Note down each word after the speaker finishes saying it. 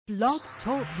Blog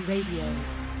Talk Radio.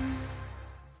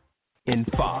 In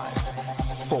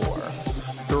 5,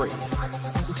 4, 3,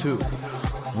 2,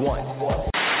 1.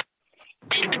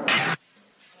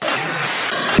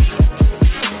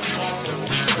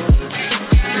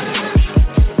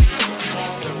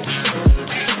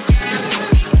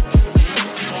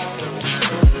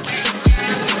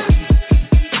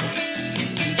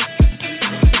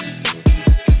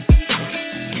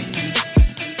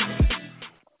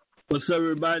 What's up,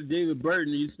 everybody? David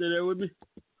Burton, you still there with me?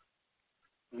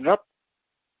 Yep.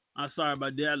 I'm sorry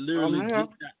about that. I literally just got out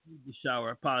of the shower.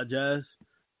 I apologize.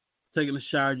 Taking a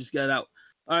shower, just got out.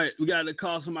 All right, we got to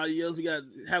call somebody else. We got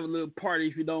to have a little party,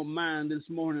 if you don't mind, this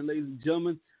morning, ladies and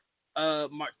gentlemen.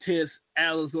 Martez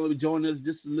Allen's going to be joining us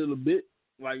just a little bit.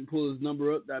 If I can pull his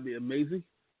number up, that'd be amazing.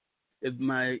 If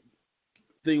my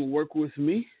thing will work with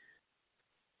me.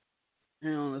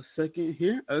 Hang on a second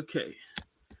here. Okay.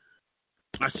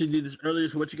 I should do this earlier,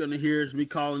 so what you're going to hear is me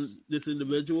calling this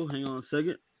individual. Hang on a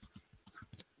second.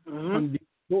 From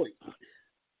Detroit.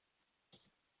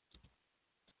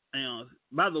 Hang on.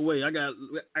 By the way, I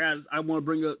want to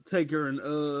bring up Taker and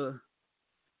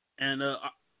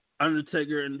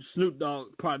Undertaker and Snoop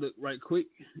Dogg product right quick,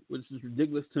 which is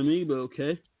ridiculous to me, but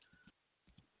okay.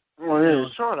 Well, yeah,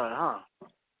 sure that, huh?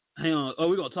 Hang on. Oh,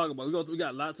 we're going to talk about it. We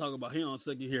got a lot to talk about. Hang on a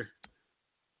second here.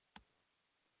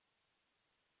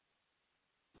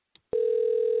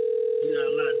 We got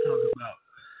a lot to talk about.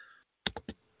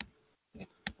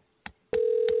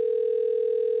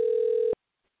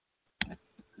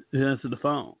 You answer the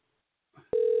phone.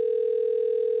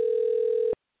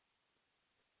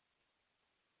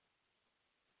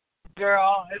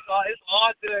 Girl, it's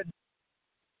all good.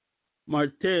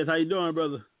 Martez, how you doing,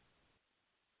 brother?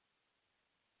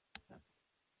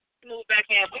 Move back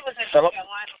in. We was in North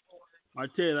Carolina before.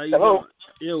 Martez, how you doing?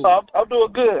 Yo. I'm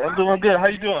doing good. How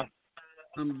you doing?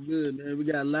 I'm good, man. We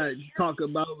got a lot to talk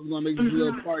about. We're going to make this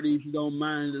little party, if you don't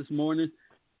mind, this morning.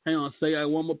 Hang on, say I got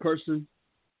one more person.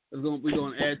 We're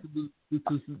going to add to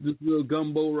this little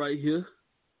gumbo right here.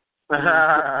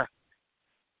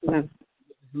 This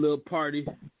little party,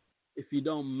 if you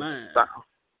don't mind.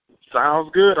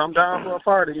 Sounds good. I'm down for a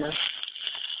party, man.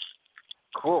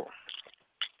 Cool.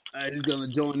 All right, he's going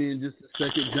to join in just a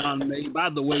second. John May. By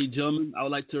the way, gentlemen, I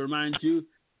would like to remind you,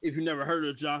 if you've never heard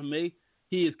of John May,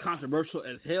 he is controversial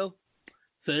as hell,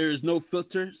 so there is no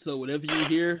filter. So whatever you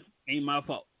hear ain't my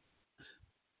fault.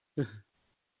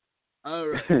 All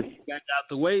right, got out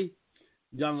the way.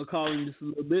 John will call in just a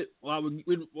little bit. While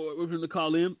we're going to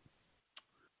call in.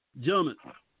 Gentlemen,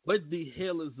 what the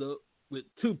hell is up with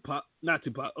Snoop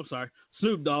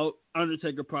Dogg,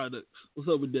 Undertaker products? What's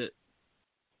up with that?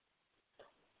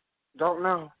 Don't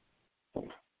know.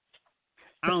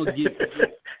 I don't get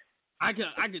it. I can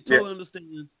totally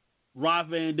understand Rob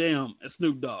Van Dam and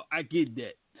Snoop Dogg. I get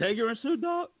that. Taker and Snoop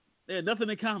Dogg, they had nothing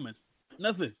in common.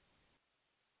 Nothing.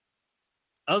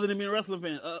 Other than being a wrestling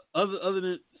fan. Other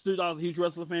than Snoop Dogg's a huge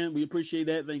wrestling fan. We appreciate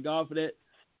that. Thank God for that.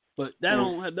 But that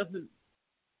don't have nothing.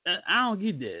 I don't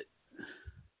get that.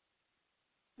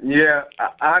 Yeah,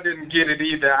 I didn't get it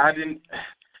either.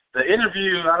 The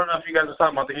interview, I don't know if you guys are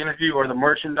talking about the interview or the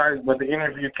merchandise, but the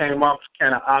interview came off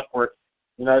kind of awkward.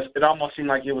 You know, it almost seemed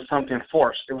like it was something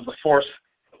forced. It was a forced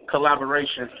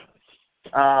collaboration.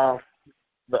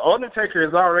 The Undertaker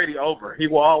is already over. He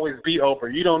will always be over.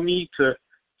 You don't need to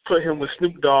put him with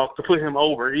Snoop Dogg to put him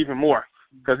over even more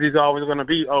because he's always going to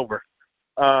be over.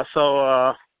 So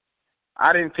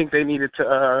I didn't think they needed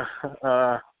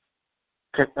to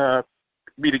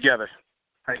be together.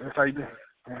 That's how you do.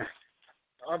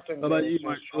 What about you,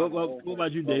 Mike? What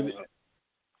about you, David?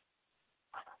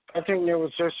 I think they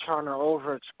was just trying to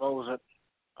overexpose it.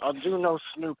 I do know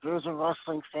Snoop is a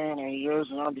wrestling fan and he is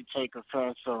an Undertaker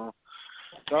fan, so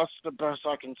that's the best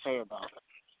I can say about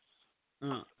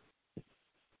it.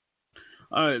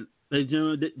 All right, ladies and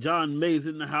gentlemen, John May's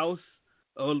in the house.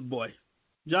 Oh, boy.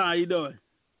 John, how you doing?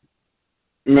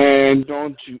 Man,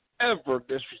 don't you ever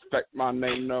disrespect my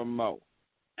name no more.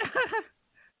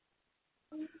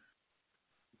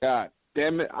 God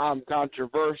damn it, I'm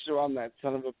controversial. I'm that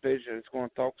son of a bitch that's going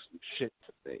to talk some shit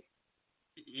today.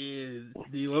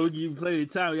 Yeah, what would you play the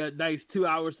time? We got nice 2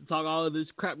 hours to talk all of this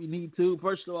crap you need to.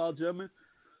 First of all, gentlemen,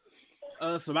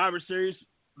 Survivor Series,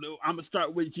 I'm going to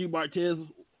start with you, Martez.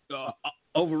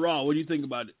 Overall, what do you think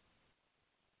about it?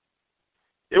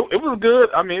 It was good.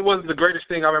 I mean, it wasn't the greatest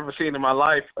thing I've ever seen in my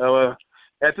life.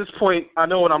 At this point, I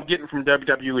know what I'm getting from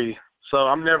WWE, so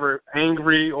I'm never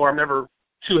angry or I'm never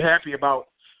too happy about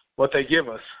what they give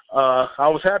us. I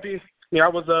was happy.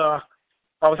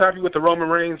 I was happy with the Roman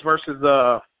Reigns versus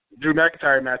Drew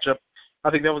McIntyre matchup.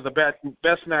 I think that was the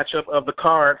best matchup of the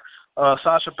card.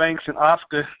 Sasha Banks and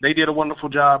Asuka, they did a wonderful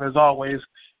job as always.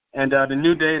 And the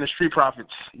New Day and the Street Profits,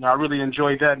 I really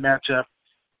enjoyed that matchup.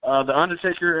 The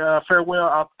Undertaker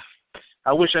farewell,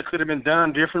 I wish that could have been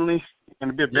done differently and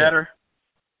a bit better.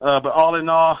 But all in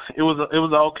all, it was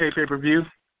an okay pay-per-view.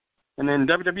 And then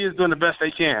WWE is doing the best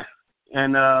they can.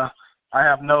 And I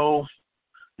have no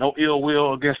ill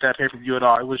will against that pay-per-view at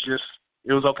all. It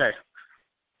was okay.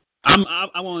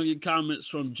 I want to get comments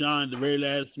from John at the very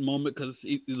last moment because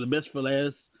he's the best for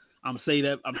last. I'm saying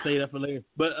that for later.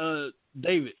 But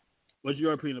David, what's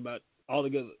your opinion about it all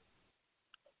together?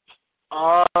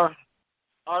 I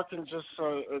can just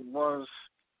say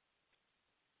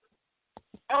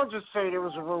I'll just say there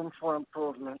was room for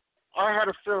improvement. I had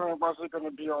a feeling it wasn't going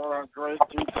to be all that great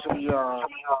due to the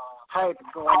hype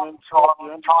going into it.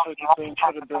 The Undertaker thing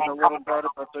could have been a little better,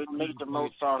 but they made the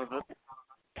most out of it.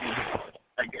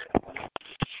 I get it.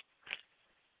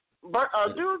 But I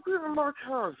do agree with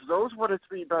Marquez. Those were the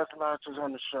three best matches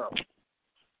on the show.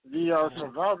 The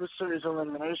Survivor Series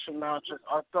elimination matches,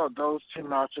 I thought those two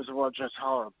matches were just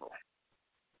horrible.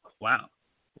 Wow.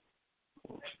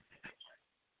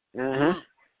 Mm-hmm.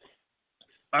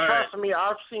 Trust me,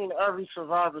 I've seen every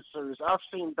Survivor Series. I've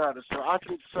seen better, so I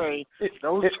can say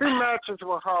those two matches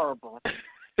were horrible.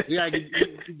 We got to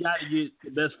get the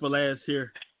best for last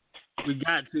here. We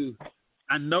got to.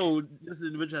 I know this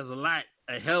individual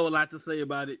has a hell of a lot to say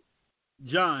about it.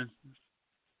 John.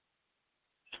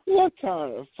 What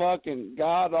kind of fucking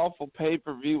god-awful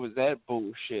pay-per-view was that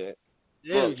bullshit?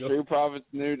 Look, Street Profits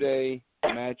New Day,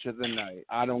 match of the night.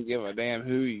 I don't give a damn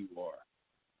who you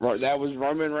are. That was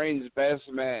Roman Reigns' best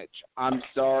match. I'm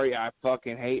sorry, I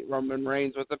fucking hate Roman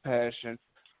Reigns with a passion,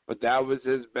 but that was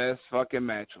his best fucking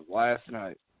match last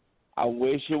night. I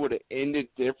wish it would have ended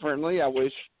differently. I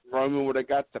wish Roman would have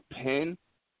got the pin,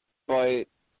 but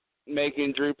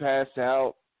making Drew pass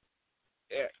out,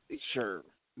 sure,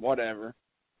 whatever.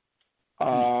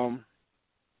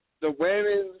 The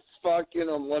women's fucking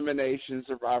elimination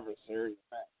Survivor Series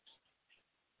match.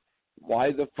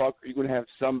 Why the fuck are you going to have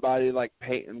somebody like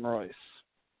Peyton Royce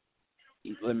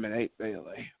eliminate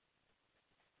Bayley?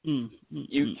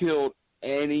 You killed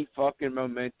any fucking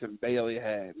momentum Bayley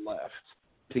had left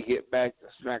to get back the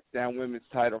SmackDown Women's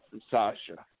title from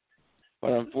Sasha.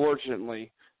 But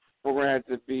unfortunately, we're going to have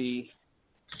to be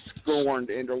scorned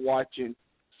into watching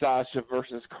Sasha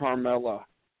versus Carmella.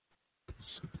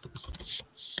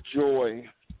 Joy,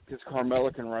 because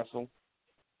Carmella can wrestle.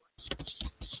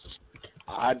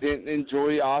 I didn't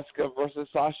enjoy Asuka versus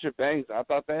Sasha Banks. I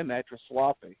thought that match was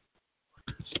sloppy.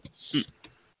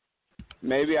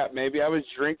 Maybe I was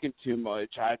drinking too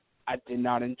much. I did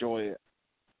not enjoy it.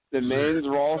 The men's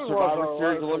Raw Survivor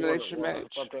Series elimination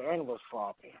match. But the end was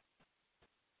sloppy.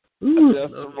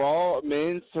 The Raw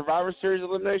men's Survivor Series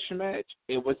elimination match.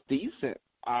 It was decent.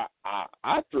 I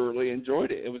thoroughly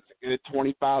enjoyed it. It was a good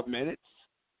 25 minutes,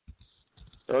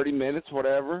 30 minutes,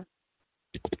 whatever.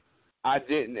 I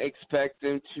didn't expect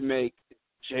them to make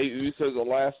Jey Uso the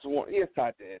last one. Yes,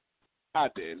 I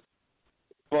did.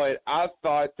 But I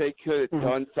thought they could have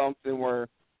done something where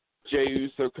Jey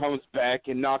Uso comes back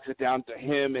and knocks it down to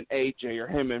him and AJ or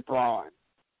him and Braun.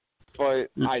 But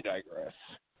I digress.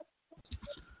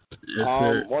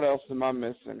 Yes, what else am I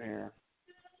missing here?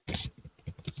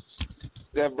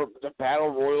 The Battle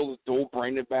Royal, the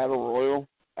dual-branded Battle Royal,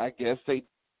 I guess they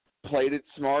played it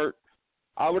smart.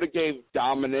 I would have gave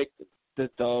Dominic the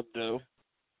dub, though.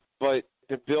 But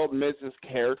to build Miz's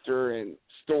character and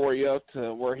story up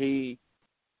to where he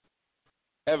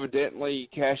evidently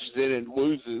cashes in and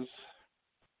loses,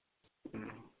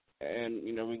 and,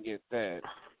 we get that.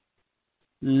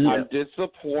 Yeah. I'm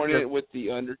disappointed with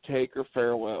The Undertaker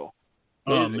farewell.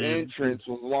 His entrance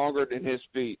was longer than his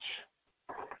speech.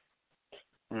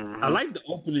 I like the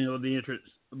opening of the entrance,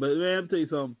 but man, I'll tell you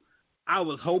something. I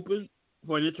was hoping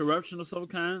for an interruption of some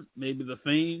kind, maybe the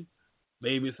Fiend,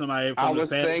 maybe somebody from the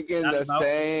past. I was thinking the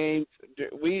same.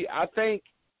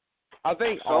 I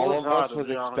think all of us was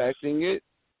expecting it,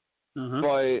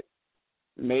 but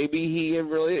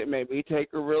maybe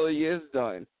Taker really is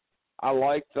done. I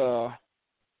like the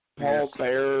Paul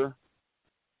Bearer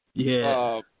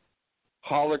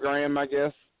hologram, I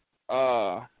guess.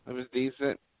 It was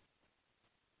decent.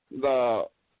 The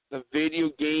video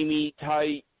gamey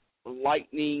type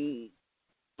lightning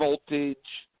voltage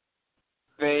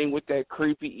thing with that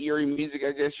creepy eerie music,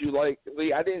 I guess you like.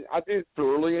 I didn't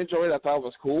thoroughly enjoy it. I thought it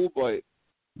was cool, but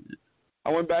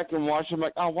I went back and watched it. I'm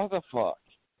like, oh, what the fuck?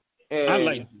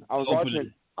 And I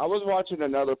was watching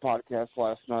another podcast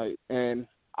last night, and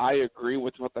I agree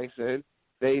with what they said.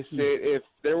 They said if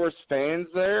there was fans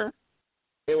there,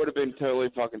 it would have been totally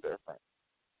fucking different.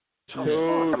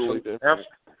 Totally different.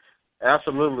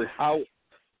 Absolutely.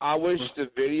 I wish the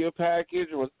video package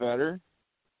was better.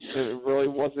 It really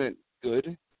wasn't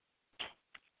good.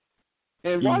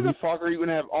 And why the fuck are you going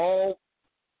to have all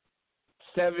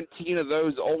 17 of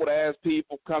those old-ass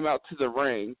people come out to the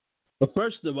ring? But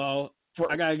first of all,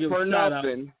 I got to give a shout-out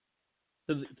to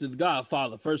the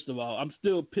Godfather, first of all. I'm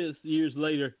still pissed years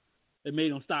later they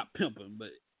made him stop pimping, but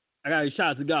I got to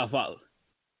shout out to Godfather.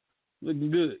 Looking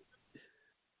good.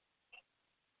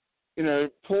 You know,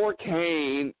 poor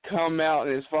Kane come out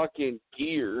in his fucking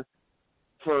gear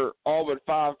for all but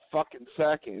 5 fucking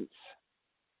seconds.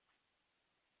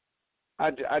 I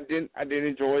didn't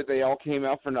enjoy it. They all came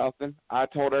out for nothing. I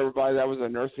told everybody that was a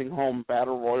nursing home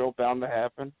battle royal bound to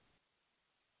happen.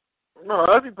 No,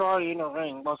 everybody in the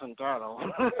ring wasn't that old.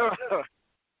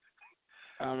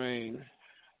 I mean,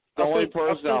 the only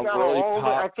person I really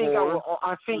popped for.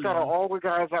 I think out of all the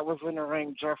guys that was in the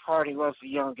ring, Jeff Hardy was the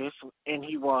youngest, and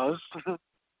he was.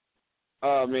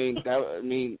 I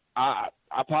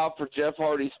popped for Jeff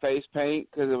Hardy's face paint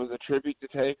because it was a tribute to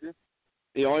Taker.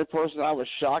 The only person I was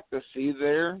shocked to see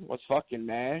there was fucking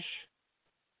Nash.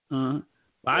 Yeah,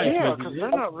 because they're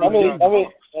not I really.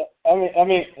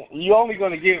 mean, you're only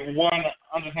going to get one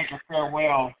Undertaker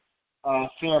farewell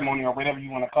ceremony or whatever you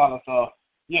want to call it. So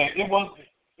yeah, it was.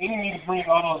 They didn't need to bring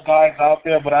all those guys out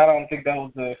there, but I don't think that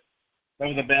was a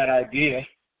bad idea.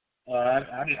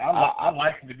 I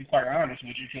like it, to be quite honest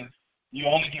with you, because you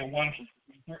only get one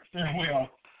farewell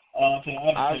to the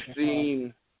Undertaker. I've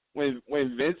seen. When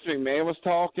Vince McMahon was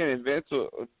talking and Vince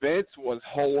was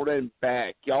holding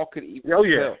back, y'all could even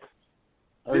tell.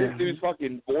 This dude's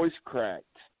fucking voice cracked.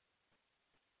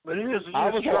 But he I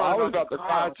was about to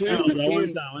cry too.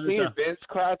 Seeing Vince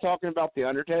cry talking about the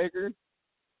Undertaker.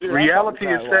 Dude, reality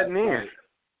is setting in.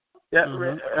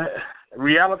 Yeah,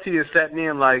 reality is setting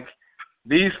in. Like,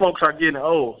 these folks are getting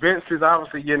old. Vince is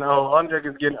obviously getting old.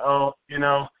 Undertaker's getting old. You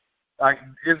know. Like,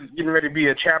 it's getting ready to be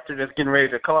a chapter that's getting ready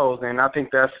to close, and I think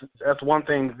that's one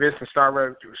thing Vince is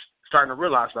starting to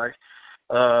realize. Like,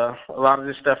 a lot of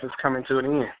this stuff is coming to an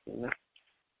end. You know?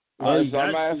 So I'm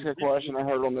gonna ask a question I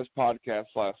heard on this podcast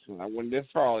last night. When this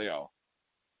for all y'all,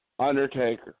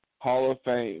 Undertaker, Hall of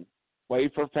Fame,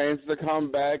 wait for fans to come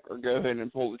back or go ahead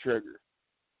and pull the trigger?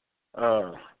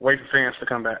 Wait for fans to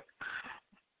come back.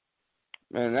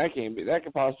 Man, that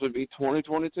could possibly be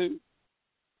 2022.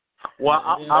 Well,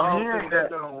 I'm hearing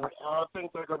that. I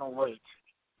think they're gonna wait.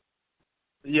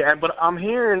 Yeah, but I'm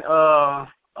hearing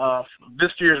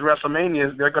this year's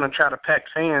WrestleMania, they're gonna try to pack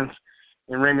fans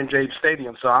in Raymond James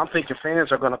Stadium. So I'm thinking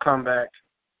fans are gonna come back,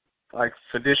 like,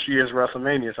 for this year's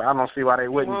WrestleMania. So I don't see why they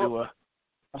wouldn't do a.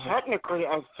 Technically,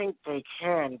 I think they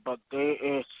can, but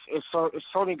it's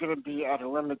only going to be at a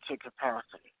limited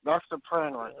capacity. That's the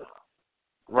plan right now.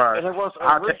 Right. And it was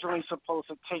originally supposed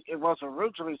to take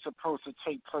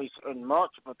place in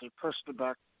March, but they pushed it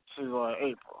back to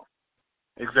April.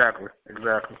 Exactly.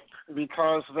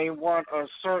 Because they want a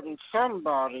certain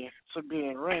somebody to be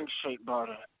in ring shape by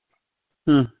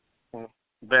then.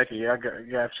 Becky, I got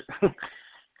you.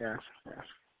 Yes.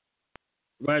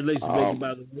 Congratulations, Becky,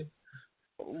 by the way.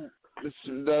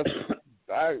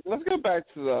 Let's go back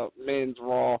to the men's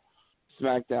Raw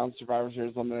SmackDown Survivor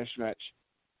Series elimination match.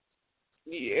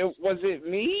 Was it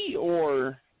me,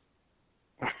 or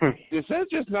did Seth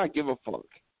just not give a fuck?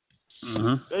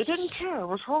 They didn't care. It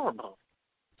was horrible.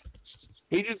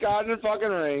 He just got in the fucking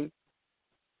ring.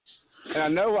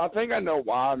 And I think I know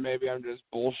why. Maybe I'm just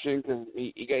bullshitting because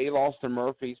he lost to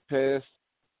Murphy's pissed.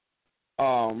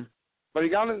 But he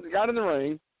got in the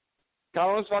ring, got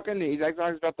on his fucking knees, acting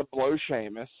like he's about to blow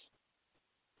Sheamus,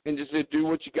 and just said, do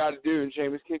what you got to do, and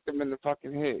Sheamus kicked him in the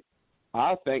fucking head.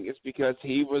 I think it's because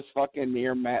he was fucking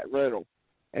near Matt Riddle.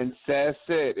 And Seth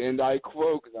said, and I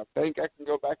quote, because I think I can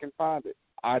go back and find it,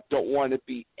 I don't want to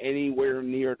be anywhere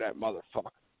near that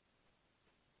motherfucker.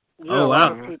 Yeah, a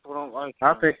lot of people don't like him.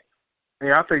 I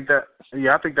think that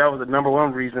was the number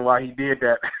one reason why he did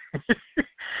that.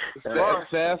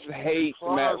 Seth hates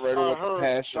Matt Riddle with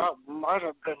passion. That might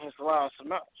have been his last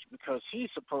match because he's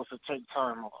supposed to take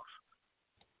time off.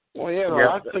 Well, yeah,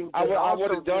 so I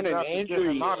would have done an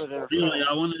injury.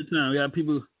 Yeah, one at a time. We got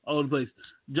people all over the place.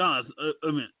 John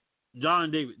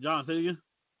and David. John, say it again.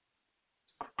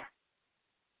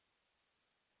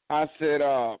 I said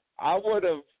I would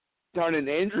have done an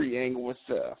injury angle with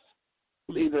Seth,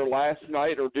 either last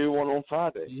night or do one on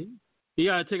Friday. You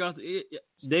gotta take off.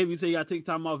 David said you gotta take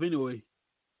time off anyway.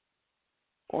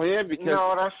 Well, yeah,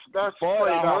 because that's. But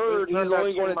I heard he's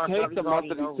only going to take the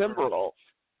month of December off.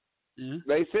 Yeah.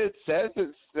 They said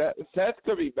Seth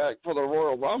could be back for the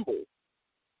Royal Rumble.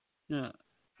 Yeah.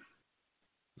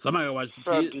 Somebody will watch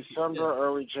December,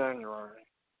 early January.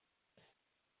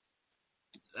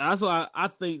 That's why I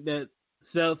think that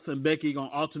Seth and Becky gonna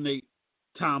alternate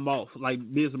time off like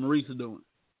Miz and Maurice are doing.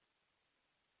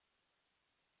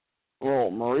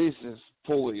 Well, Maurice is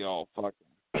fully all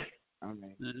fucking. I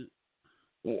mean,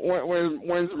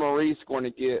 when's Maurice going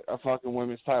to get a fucking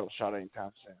women's title shot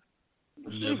anytime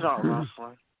soon? She's not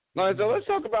wrestling. No, so let's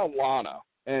talk about Lana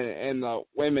and the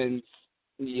women's.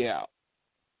 Yeah,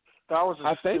 that was.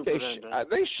 I think they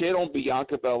shit on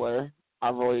Bianca Belair. I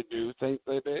really do think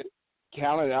they did.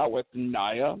 Counted out with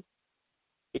Nia.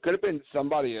 It could have been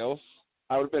somebody else.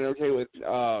 I would have been okay with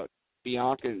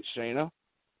Bianca and Shayna.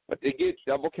 But to get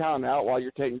double counted out while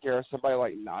you're taking care of somebody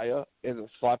like Nia is a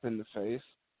slap in the face.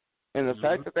 And the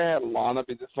fact that they had Lana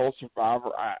be the sole survivor,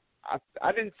 I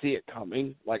didn't see it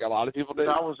coming like a lot of people did.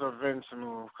 That was a Vince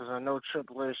move because I know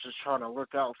Triple H is trying to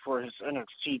look out for his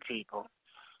NXT people.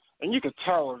 And you could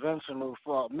tell a Vince move.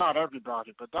 Well, not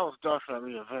everybody, but that was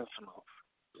definitely a Vince move.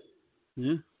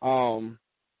 Yeah.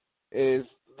 Is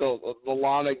the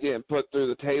Lana getting put through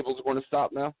the tables going to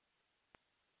stop now?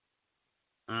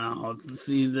 I don't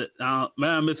see that. Man,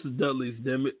 I miss the Dudleys,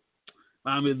 damn it.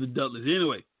 I miss the Dudleys.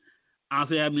 Anyway, I don't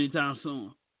see it happening anytime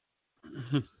soon.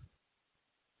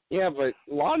 Yeah, but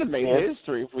Lana made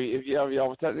history if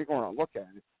y'all technically want to look at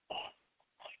it.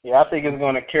 Yeah, I think it's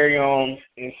going to carry on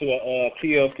into a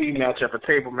TLC matchup, a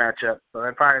table matchup. So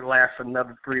it probably lasts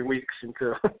another 3 weeks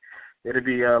until it'll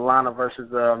be Lana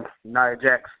versus Nia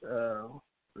Jax, the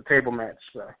table match.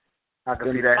 So I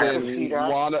can see that happening.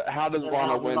 How does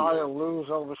Lana win? Nia lose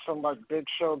over some like Big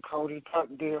Show Cody type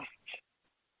deal.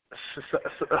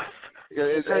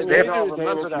 It's a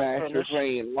table match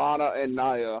between Lana and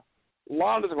Nia.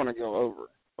 Lana's going to go over,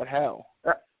 but how?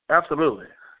 Absolutely.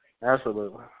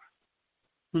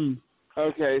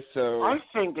 Okay, so I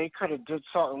think they could have did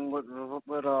something with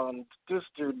this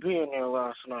dude being there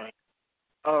last night.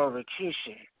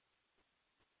 Rikishi.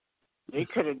 They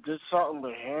could have did something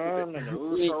with him and the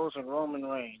Usos and Roman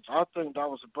Reigns. I think that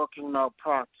was a booking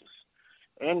malpractice.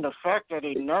 And the fact that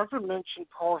they never mentioned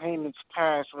Paul Heyman's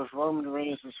past with Roman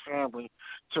Reigns' family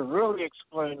to really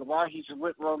explain why he's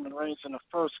with Roman Reigns in the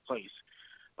first place.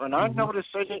 When I noticed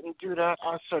they didn't do that,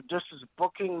 I said, this is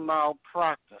booking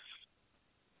malpractice.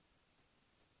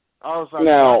 I was like,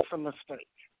 that's a mistake.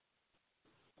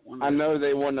 I know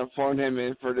they wouldn't have flown him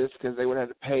in for this because they would have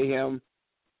to pay him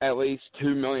at least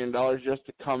 $2 million just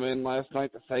to come in last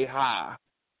night to say hi.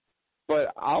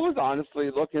 But I was honestly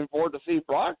looking forward to see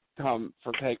Brock come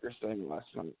for Taker's thing last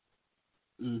night.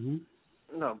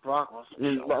 No, Brock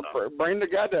wasn't. Bring the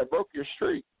guy that broke your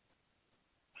streak.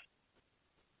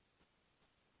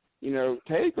 You know,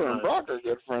 Taker and Brock are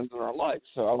good friends in our life,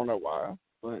 so I don't know why.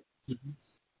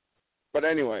 But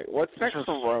anyway, what's next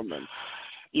for Roman?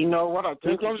 You know what? I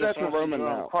think who comes after Roman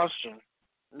now? Question.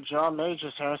 John May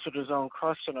just answered his own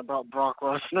question about Brock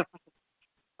Lesnar.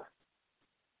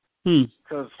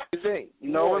 Because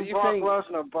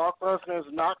Brock Lesnar is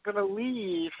not going to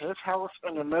leave his house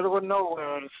in the middle of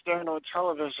nowhere to stand on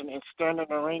television and stand in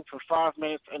the ring for 5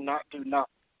 minutes and not do nothing.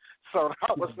 So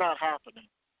that was not happening.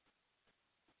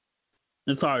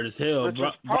 It's hard as hell. Which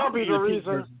is probably the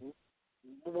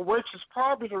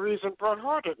reason Bret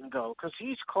Hart didn't go, because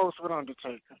he's close with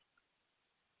Undertaker.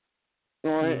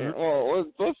 Well,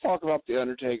 let's talk about the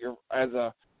Undertaker I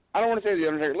don't want to say the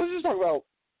Undertaker. Let's just talk about.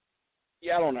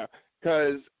 I don't know,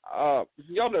 because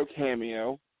y'all know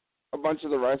Cameo. A bunch of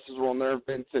the wrestlers were on there.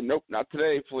 Vince said, "Nope, not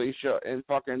today, Felicia," and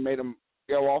fucking made them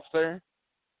go off there.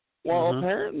 Well,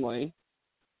 apparently,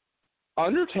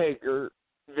 Undertaker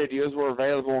videos were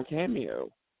available on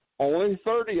Cameo. Only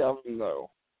 30 of them,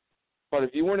 though. But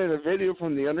if you wanted a video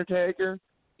from The Undertaker,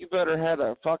 you better have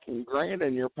a fucking $1,000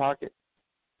 in your pocket.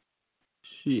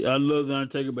 Shit, I love The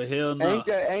Undertaker, but hell no.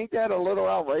 Ain't that a little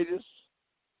outrageous?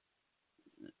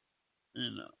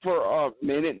 For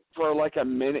like a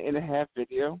minute and a half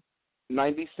video?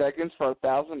 90 seconds for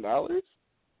 $1,000?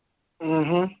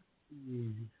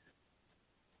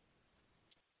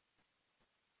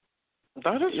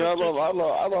 That is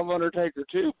I love Undertaker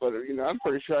too, but I'm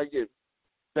pretty sure I get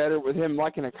better with him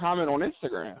liking a comment on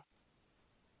Instagram.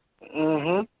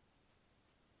 I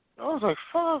was like,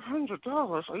 $500?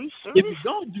 Are you serious? If you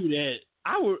don't do that,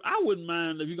 I wouldn't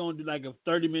mind if you're gonna do like a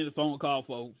 30-minute phone call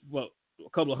for a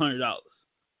couple of $100.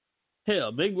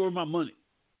 Hell, make worth my money.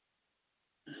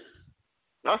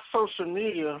 That's social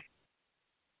media.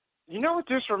 You know what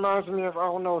this reminds me of? I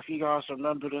don't know if you guys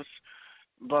remember this,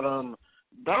 but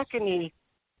back in the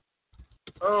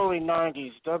early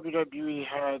 90s, WWE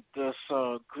had this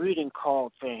greeting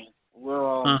call thing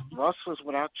where wrestlers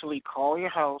would actually call your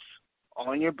house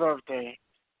on your birthday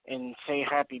and say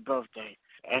happy birthday.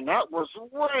 And that was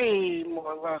way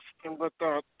more or less than what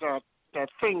that that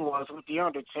thing was with the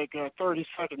Undertaker, a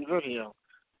 30-second video.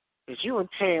 Because you were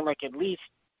paying like at least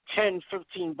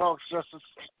 $10-15 just to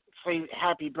say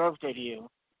happy birthday to you.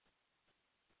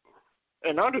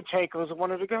 And Undertaker was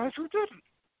one of the guys who did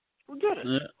it.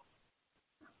 Yeah.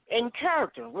 In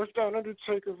character, with that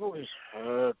Undertaker voice,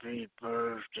 happy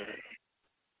birthday.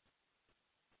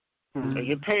 Mm-hmm. And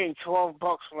you're paying $12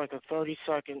 for like a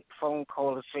 30-second phone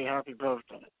call to say happy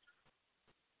birthday.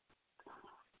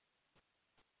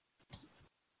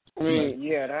 I mean,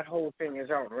 yeah, that whole thing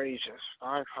is outrageous.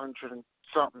 $500 and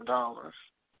something.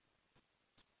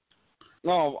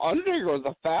 No, Undertaker was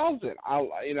 1,000.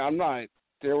 I'm not.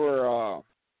 There were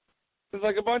there's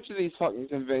like a bunch of these fucking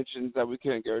conventions that we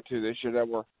couldn't go to this year that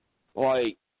were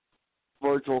like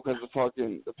virtual because of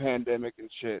fucking the pandemic and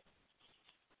shit.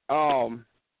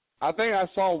 I think I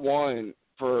saw one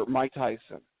for Mike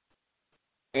Tyson,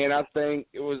 and I think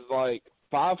it was like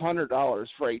 $500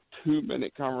 for a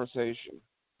 2-minute conversation.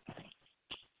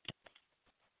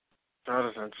 That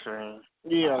is insane.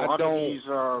 Yeah, a lot of these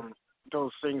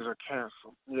those things are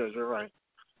canceled. Yeah, you're right.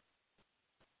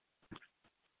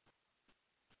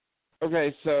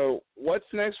 Okay, so what's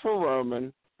next for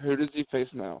Roman? Who does he face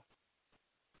now?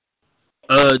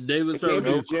 David It can't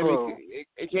be Silver. Jimmy.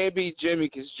 It can't be Jimmy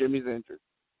because Jimmy's injured.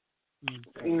 No,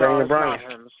 Daniel it's Bryan.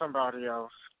 not him. It's somebody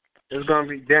else. It's going to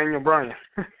be Daniel Bryan.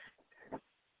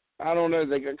 I don't know,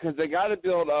 because they got to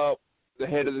build up the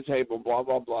head of the table, blah,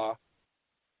 blah, blah.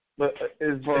 But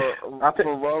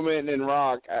For Roman and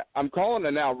Rock, I'm calling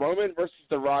it now. Roman versus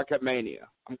The Rock at Mania.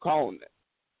 I'm calling it.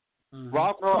 Mm-hmm.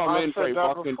 Rock will come in for a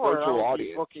fucking virtual I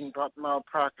audience. booking got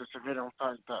malpractice if they don't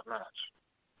fight that match.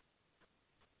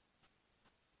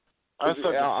 I'm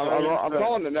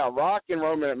calling it now. Rock and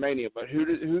Roman at Mania, but who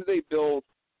do they build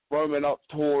Roman up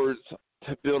towards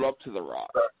to build up to The Rock?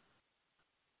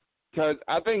 Because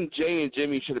I think Jay and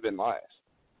Jimmy should have been last.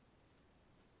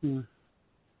 Mm.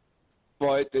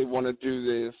 But they want to do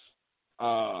this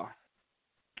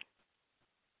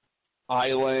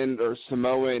Island or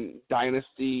Samoan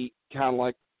dynasty, kind of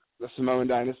like the Samoan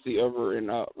dynasty over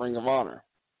in Ring of Honor.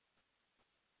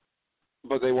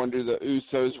 But they want to do the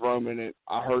Usos, Roman, and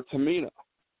I heard Tamina.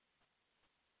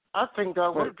 I think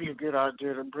that would be a good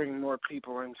idea to bring more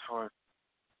people into it.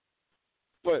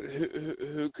 But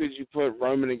who could you put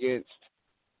Roman against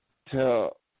to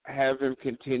have him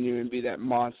continue and be that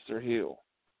monster heel?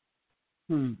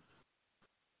 You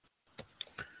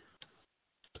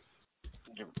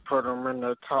put him in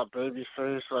the top baby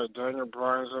face like Daniel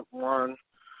Bryan's up one.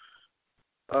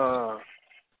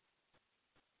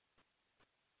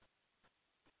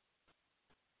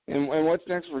 And what's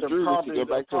next for Drew? Does he go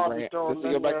back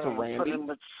to Randy? Put him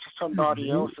with somebody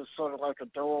else. It's sort of like a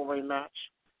throwaway match.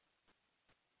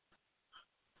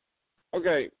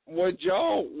 Okay, were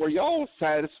y'all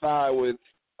satisfied with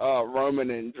Roman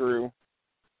and Drew?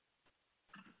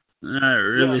 Not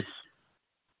really. Yes.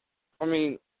 I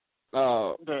mean,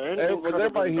 was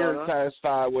everybody here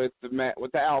satisfied with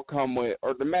the outcome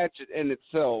or the match in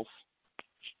itself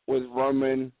with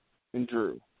Roman and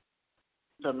Drew?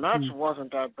 The match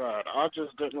wasn't that bad. I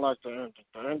just didn't like the ending.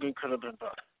 The ending could have been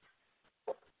better.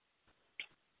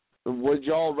 Would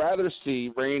y'all rather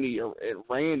see Randy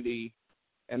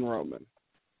and Roman?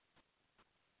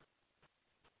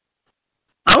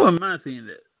 I wouldn't mind seeing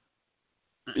that.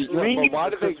 Why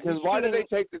did they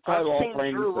take the title off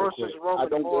Randy? Drew versus so Roman I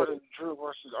don't more get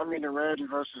than Randy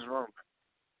versus Roman.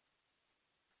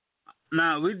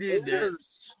 Nah, we did that.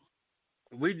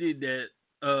 We did that.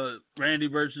 Randy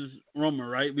versus Roman,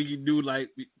 right? We could do like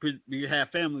we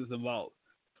have families involved,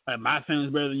 like my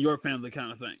family's better than your family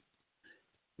kind of thing.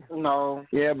 No.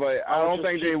 Yeah, but I don't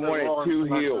think they wanted two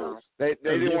heels. They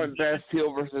didn't want best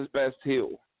heel versus best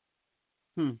heel.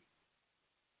 Yeah,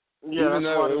 even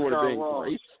though it would have been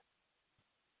great.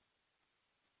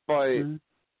 But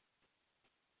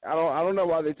I don't know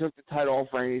why they took the title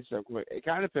off Randy so quick. It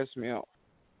kind of pissed me off.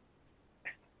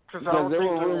 Because there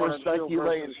were rumors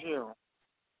speculating.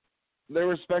 They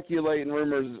were speculating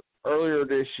rumors earlier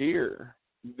this year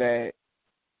that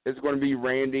it's going to be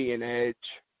Randy and Edge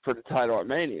for the title at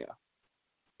Mania.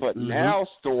 But now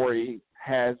story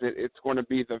has it's going to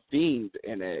be The Fiend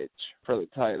and Edge for the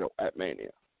title at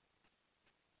Mania.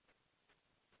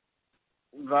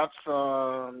 That's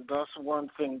one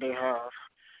thing they have.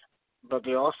 But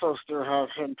they also still have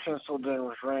him penciled in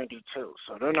with Randy, too.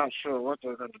 So they're not sure what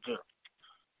they're going to do.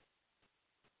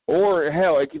 Or,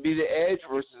 hell, it could be the Edge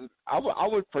versus... I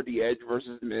would put the Edge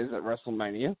versus Miz at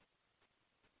WrestleMania.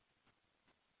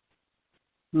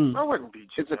 I wouldn't be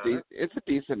too bad. It's a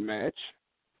decent match.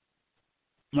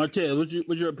 Martell, what's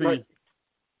your opinion?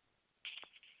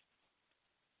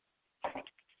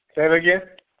 Say it again?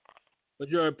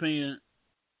 What's your opinion?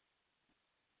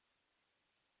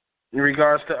 In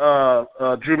regards to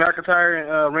Drew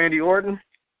McIntyre and Randy Orton,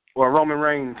 or Roman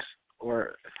Reigns,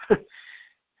 or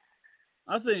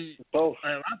I think Both.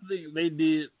 I think they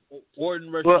did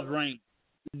Orton versus Reigns.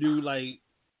 Do like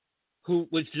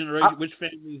which generation, which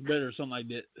family is better, or something like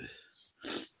that.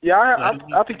 Yeah,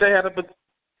 I think they had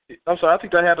I'm sorry, I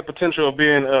think they had the potential of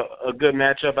being a good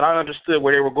matchup, but I understood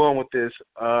where they were going with this.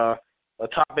 A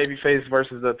top babyface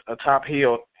versus a top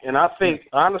heel. And I think,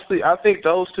 honestly,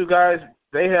 those two guys,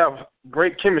 they have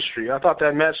great chemistry. I thought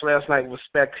that match last night was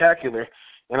spectacular.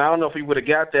 And I don't know if we would have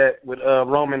got that with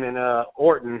Roman and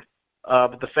Orton,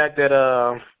 but the fact that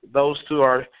those two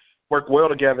work well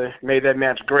together made that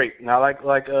match great. Now, like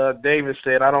David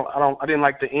said, I didn't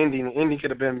like the ending. The ending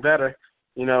could have been better,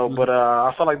 but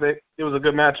I felt like it was a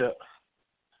good matchup.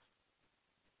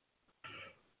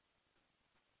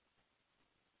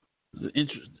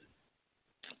 Interesting.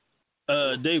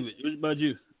 David, what about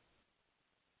you?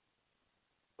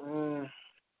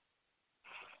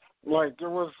 Like,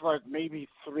 there was, maybe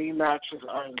 3 matches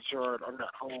I enjoyed on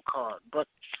that whole card. But,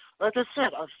 like I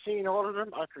said, I've seen all of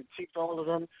them. I critiqued all of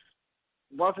them.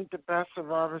 Wasn't the best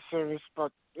Survivor Series,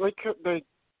 but I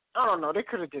don't know, they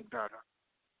could have did better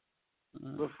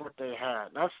with what they had.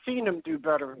 And I've seen them do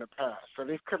better in the past, so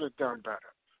they could have done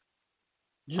better.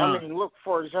 John. I mean, look,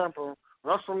 for example,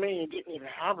 WrestleMania didn't even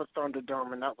have a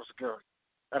Thunderdome, and that was good.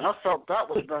 And I felt that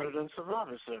was better than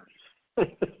Survivor Series.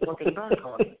 Looking back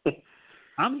on it.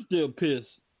 I'm still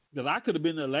pissed because I could have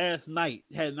been there last night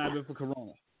had it not been for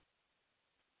Corona.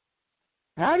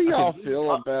 How do y'all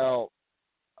feel about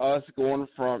us going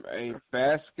from a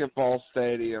basketball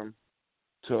stadium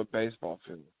to a baseball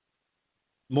field?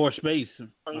 More space.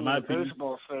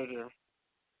 Baseball stadium.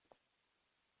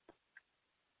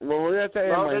 Well, we're at the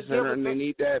Amway Center, and they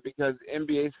need that because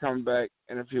NBA's coming back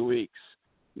in a few weeks.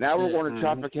 Now we're going to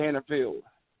Tropicana Field.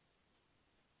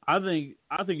 I think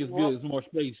it's good. It's more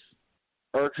space.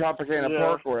 Or Tropicana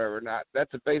Park or whatever.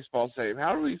 That's a baseball stadium.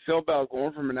 How do we feel about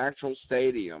going from an actual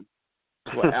stadium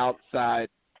to an outside,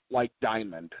 like,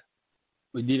 diamond?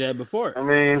 We did that before. I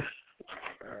mean,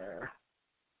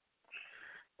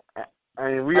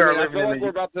 I feel like we're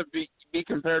about to be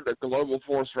compared to Global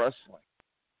Force Wrestling.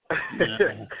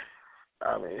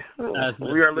 I mean,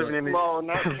 we are living in the... Well, in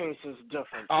that case, it's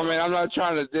different. I mean, I'm not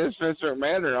trying to diss Vince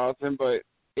McMahon or nothing, but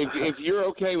if you're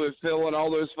okay with filling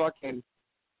all those fucking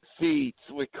seats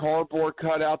with cardboard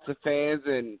cutouts of fans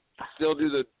and still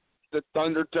do the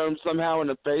Thunderdome somehow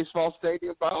in a baseball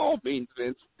stadium, by all means,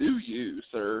 Vince, do you,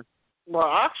 sir. Well,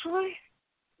 actually,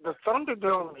 the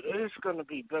Thunderdome is going to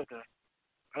be bigger.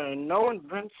 And knowing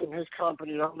Vince and his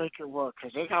company, they'll make it work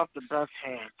because they have the best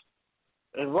hand.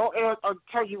 I'll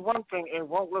tell you one thing, it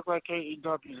won't look like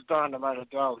AEW's Dynamite at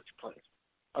Dallas Place.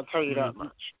 I'll tell you that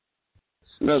much.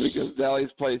 No, because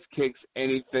Dallas Place kicks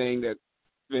anything that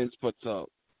Vince puts up.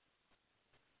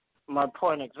 My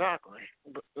point exactly.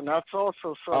 And that's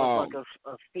also sort of like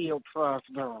a field-class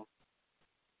dome.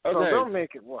 Okay. So they'll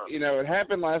make it work. It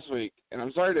happened last week, and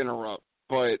I'm sorry to interrupt,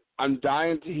 but I'm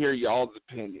dying to hear y'all's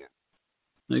opinion.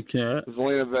 Okay.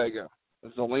 Zelina Vega.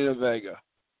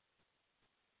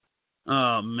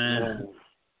 Oh, man. A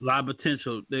lot of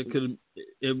potential. They could have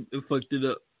it fucked it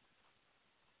up.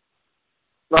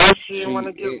 Well, she didn't want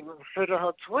to get rid of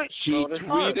her Twitch. She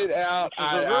tweeted out,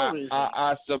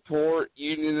 I support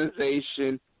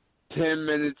unionization. 10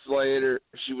 minutes later,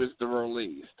 she was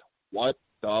released. What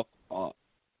the fuck?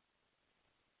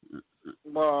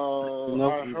 Well,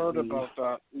 I heard about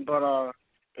that. But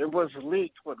it was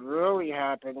leaked. What really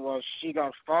happened was she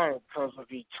got fired because of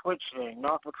the Twitch thing,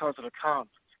 not because of the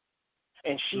comments.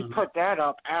 And she put that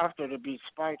up after to be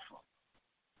spiteful.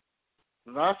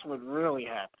 That's what really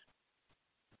happened.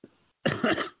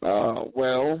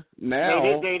 Well,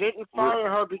 now... They didn't fire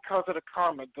her because of the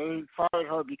comment. They fired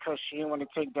her because she didn't want to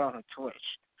take down her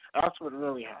Twitch. That's what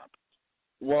really happened.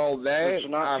 Well, I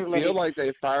feel like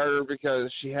they fired her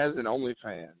because she has an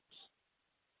OnlyFans.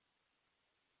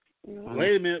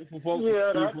 Wait a minute. Before we go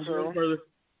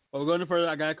any further,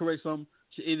 I got to correct something.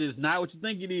 It is not what you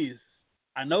think it is.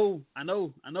 I know, but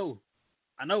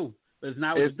it's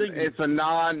not what you think. It's a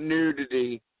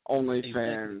non-nudity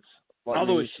OnlyFans.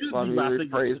 Although it should be, let me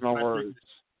rephrase my words.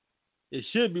 It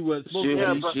should be what it's supposed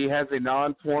to be. She has a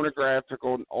non-pornographic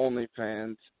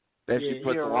OnlyFans that she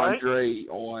puts lingerie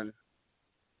on.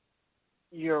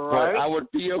 You're right. But I would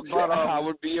be okay. I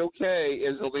would be okay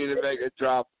if Zelina Vega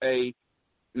dropped a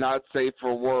not safe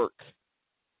for work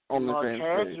on the Marquez,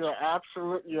 fan page.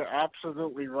 you're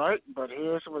absolutely right. But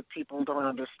here's what people don't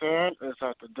understand: is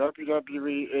that the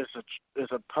WWE is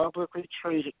a publicly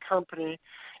traded company,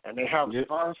 and they have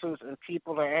sponsors and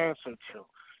people to answer to.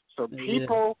 So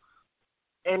people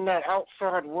in that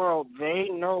outside world, they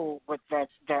know what that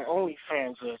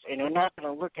OnlyFans is, and they're not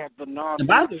going to look at the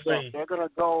non-stuff. They're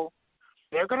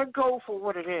going to go for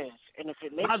what it is, and if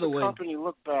it makes the company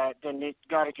look bad, then they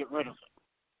got to get rid of it.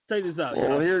 Take this out.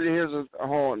 Well, here's a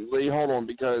hold on, Lee. Hold on,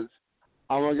 because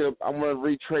I'm gonna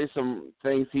retrace some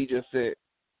things he just said.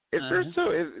 If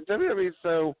WWE is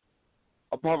so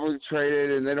publicly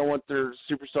traded and they don't want their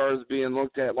superstars being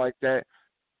looked at like that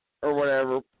or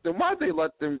whatever, then why'd they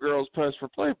let them girls post for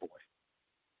Playboy?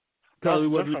 That's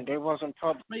different. They wasn't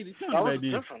public. That was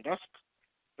different.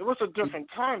 It was a different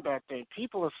time back then.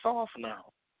 People are soft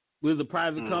now. We was a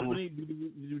private company.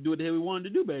 We do what the hell we wanted to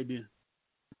do back then.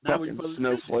 Now fucking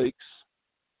snowflakes.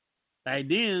 Back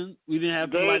then, we didn't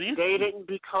have they didn't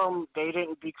become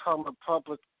a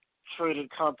public traded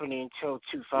company until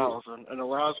 2000, and the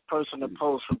last person to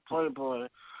post for Playboy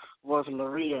was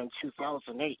Maria in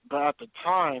 2008. But at the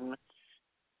time,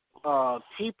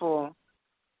 people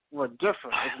were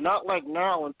different. It's not like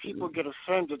now when people get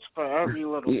offended for every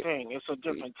little thing. It's a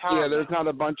different time. Yeah, there's not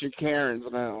a bunch of Karens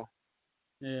now.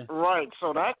 Yeah. Right,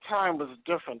 so that time was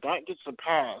different. That gets a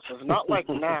pass. It's not like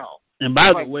now. And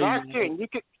by the way,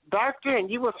 back then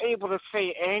you was able to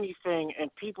say anything and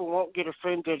people won't get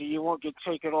offended and you won't get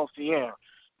taken off the air.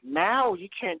 Now you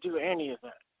can't do any of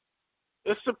that.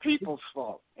 It's the people's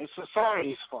fault. It's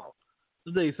society's fault.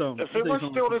 If it was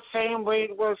still the same way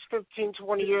it was 15,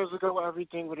 20 years ago,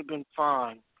 everything would have been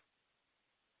fine.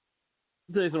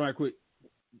 I'll tell you something right quick.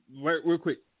 Real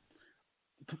quick.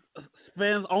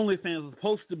 OnlyFans was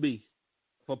supposed to be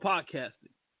for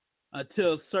podcasting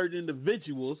until certain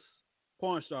individuals,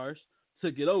 porn stars,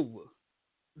 took it over.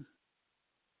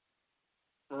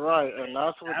 Right, and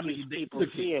that's what these people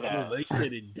see it as. They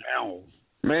shut it down.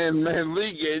 Man,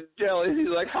 Lee getting jealous. He's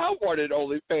like, I wanted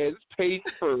OnlyFans paid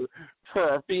for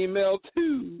a female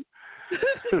too.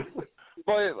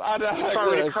 But I'm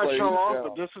sorry to cut you off,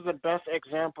 but this is the best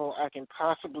example I can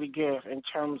possibly give in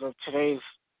terms of today's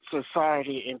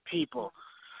society and people.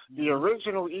 The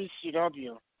original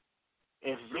ECW,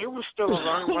 if they were still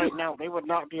around right now, they would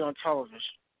not be on television.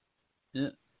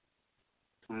 Yeah.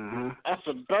 That's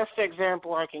the best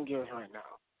example I can give right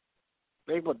now.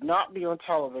 They would not be on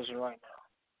television right now.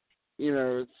 You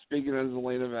know, speaking of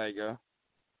Zelina Vega,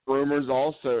 rumors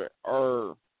also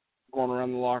are going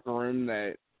around the locker room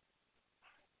that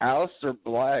Aleister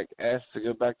Black asked to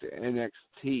go back to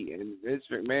NXT, and Vince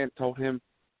McMahon told him,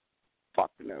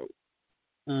 fuck no.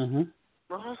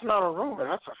 Well, that's not a rumor.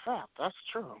 That's a fact. That's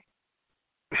true.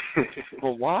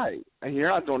 Well, why? You're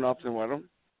not doing nothing with him.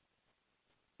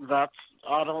 I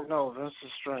don't know. Vince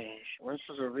is strange. Vince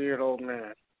is a weird old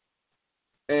man.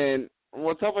 And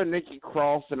what's up with Nikki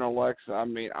Cross and Alexa? I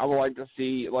mean, I would like to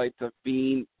see, like, the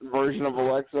Fiend version of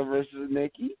Alexa versus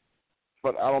Nikki,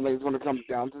 but I don't think it's going to come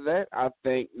down to that. I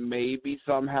think maybe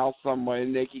somehow, some way,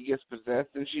 Nikki gets possessed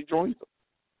and she joins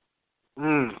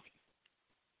them.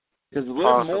 Because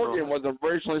Liv Morgan was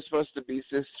originally supposed to be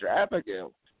Sister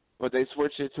Abigail, but they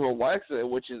switched it to Alexa,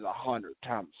 which is 100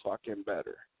 times fucking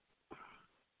better.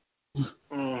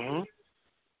 I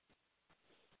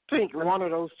think one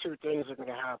of those two things are going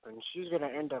to happen. She's going to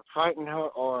end up fighting her,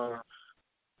 or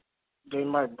they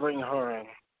might bring her in.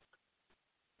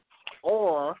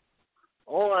 Or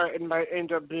it might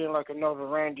end up being like another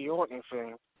Randy Orton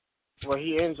thing, where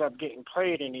he ends up getting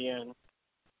played in the end.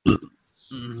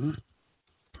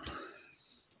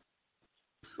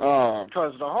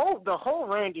 Because the whole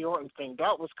Randy Orton thing,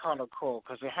 that was kind of cool,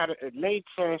 because it made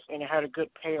sense and it had a good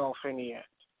payoff in the end.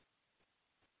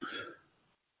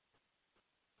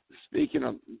 Speaking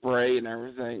of Bray and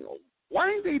everything,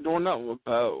 why ain't they doing nothing with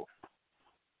Bo?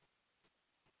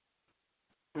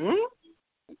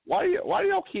 Why do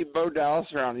y'all keep Bo Dallas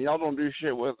around and y'all don't do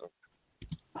shit with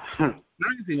him?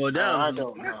 I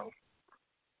don't know.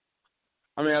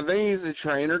 I mean, I think he's a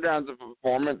trainer down at the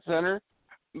Performance Center,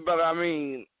 but I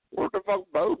mean, where the fuck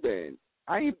Bo been?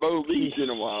 I ain't Bo Leeds in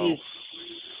a while. He's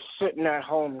sitting at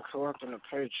home collecting a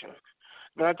paycheck.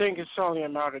 But I think it's only a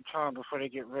matter of time before they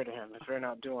get rid of him if they're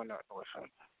not doing nothing with him.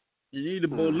 You need a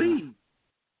Bo Leeds.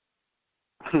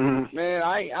 Man,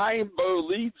 I ain't Bo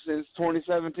Leeds since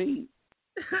 2017.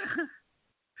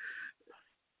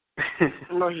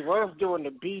 No, he was doing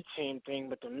the B team thing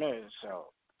with the Miz,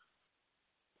 so.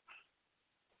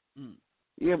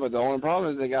 Yeah, but the only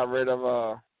problem is they got rid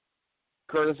of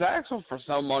Curtis Axel for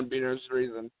some unbeknownst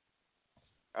reason.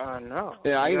 No.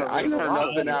 Yeah, I ain't heard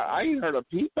nothing out. I ain't heard a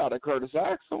peep out of Curtis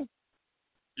Axel.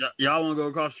 Y'all want to go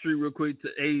across the street real quick to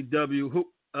AEW? Who?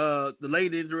 The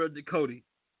lady interrupted Cody.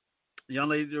 The young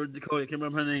lady interrupted Cody. I can't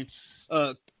remember her name.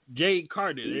 Jade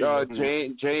Carter.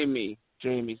 Jamie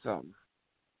something.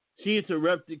 She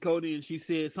interrupted Cody and she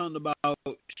said something about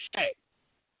Shaq.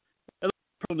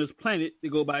 From this planet to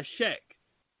go by Shaq,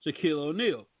 Shaquille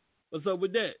O'Neal. What's up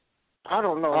with that? I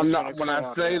don't know. When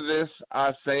I say this,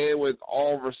 I say it with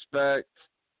all respect.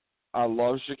 I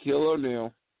love Shaquille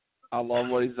O'Neal. I love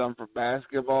what he's done for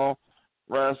basketball,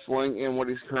 wrestling, and what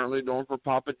he's currently doing for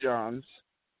Papa John's.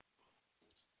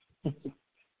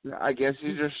 I guess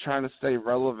he's just trying to stay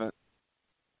relevant.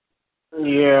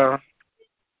 Yeah.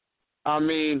 I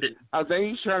mean, I think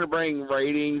he's trying to bring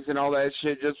ratings and all that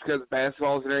shit just because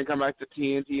basketball is going to come back to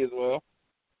TNT as well.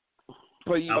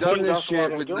 But you've done this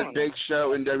shit with the big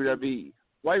show in WWE.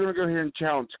 Why are you going to go here and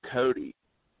challenge Cody?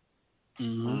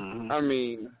 Mm-hmm. I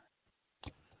mean,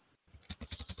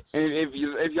 and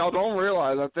if y'all don't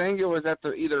realize, I think it was at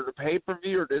either the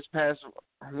pay-per-view or this past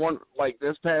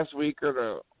week or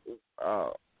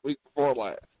the week before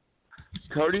last.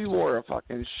 Cody wore a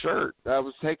fucking shirt that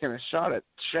was taking a shot at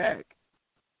Shaq.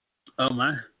 Oh,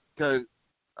 my. Because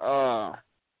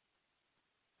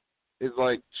it's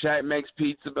like Shaq makes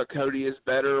pizza, but Cody is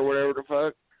better or whatever the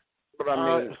fuck. But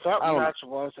I mean, if that match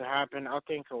was to happen, I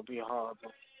think it'll be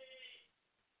horrible.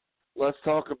 Let's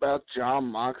talk about Jon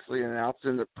Moxley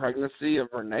announcing the pregnancy of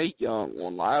Renee Young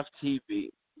on live TV.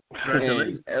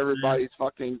 And everybody's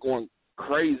fucking going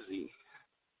crazy.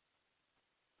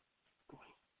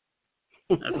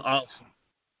 That's awesome.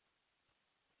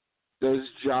 Does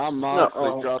Jon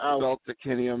Moxley drop the belt to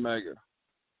Kenny Omega?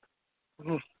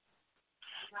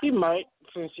 He might,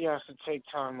 since he has to take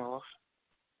time off.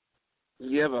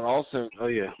 Yeah, but also,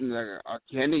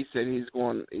 Kenny said he's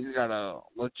got a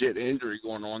legit injury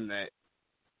going on that,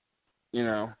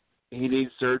 he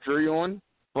needs surgery on,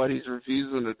 but he's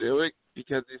refusing to do it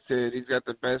because he said he's got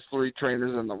the best 3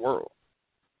 trainers in the world.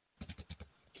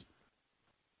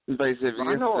 Basically,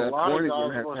 I know a lot of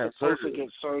guys were supposed to get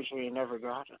surgery and never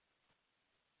got it.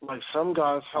 Like some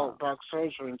guys held back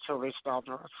surgery until they stopped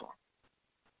wrestling.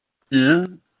 Yeah.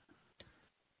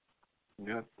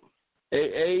 Yeah.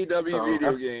 AEW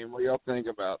video game. What do y'all think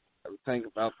about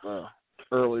the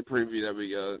early preview that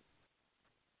we got?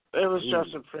 It was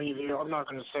just a preview. I'm not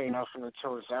going to say nothing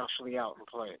until it's actually out and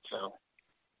played. So,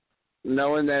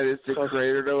 knowing that it's the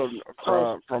creator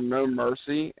from No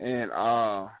Mercy and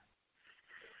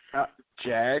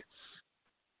Jax.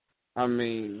 I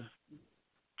mean,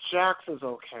 Jax is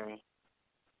okay.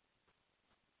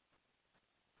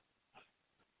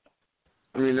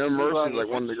 I mean, No Mercy is like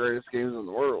one of the greatest games in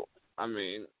the world. I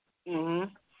mean,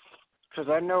 because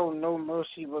I know No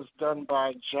Mercy was done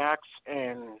by Jax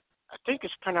and I think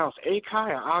it's pronounced Akai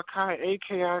or Akai,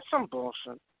 AKI, some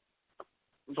bullshit.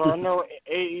 But I know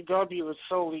AEW is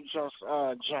solely just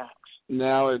Jax.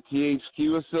 Now, if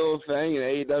THQ was still a thing and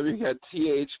AEW had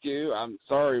THQ, I'm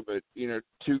sorry, but,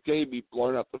 2K be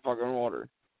blowing up the fucking water.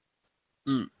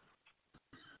 Mm.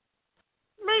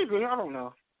 Maybe, I don't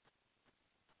know.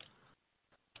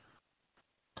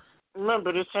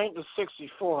 Remember, this ain't the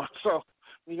 64, so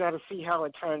we got to see how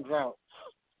it turns out.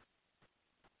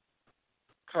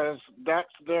 Because that's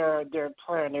their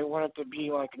plan. They want it to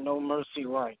be like No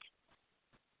Mercy-like.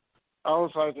 I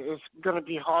was like, it's going to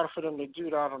be hard for them to do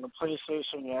that on the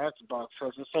PlayStation and Xbox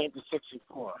because this ain't the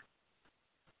 64.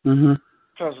 Mm-hmm.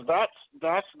 Because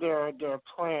that's their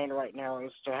plan right now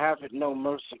is to have it No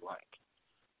Mercy-like,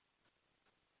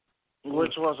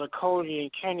 which was a Cody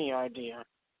and Kenny idea.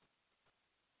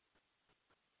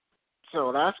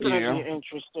 So that's going to be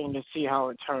interesting to see how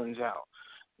it turns out.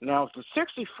 Now, if the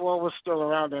 64 was still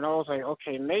around, then I was like,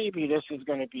 okay, maybe this is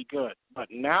going to be good. But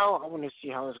now I want to see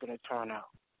how it's going to turn out.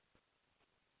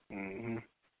 Mm-hmm.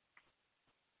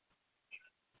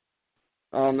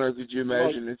 I don't know. Could you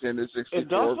imagine Nintendo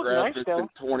 64 graphics in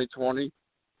 2020?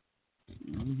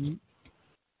 Mm-hmm.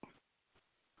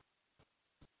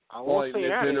 I won't say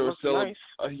that. It Nintendo was still nice.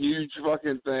 a huge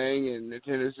fucking thing, and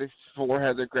Nintendo 64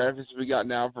 had the graphics we got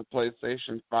now for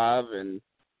PlayStation 5, and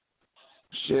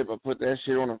shit, but put that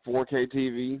shit on a 4K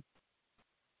TV.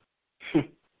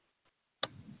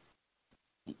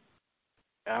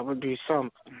 That would be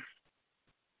something.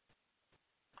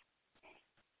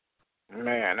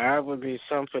 Man, that would be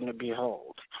something to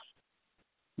behold.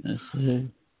 That's it.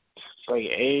 It's like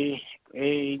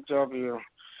AEW.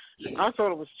 I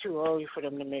thought it was too early for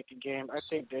them to make a game. I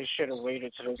think they should have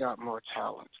waited till they got more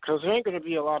talent. Because there ain't going to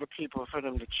be a lot of people for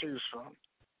them to choose from.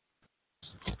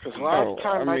 Because last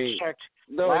time I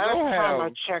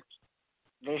checked,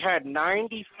 they had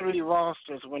 93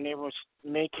 rosters when they were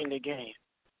making the game.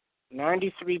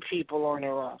 93 people on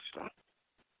their roster.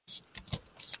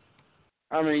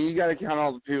 I mean, you got to count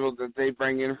all the people that they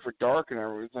bring in for Dark and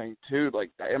everything too.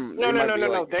 Like, No.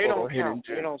 like They don't hidden count.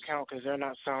 gems. They don't count because they're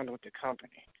not signed with the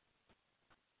company.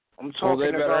 I'm Well, talking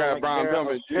they better about have like Brian their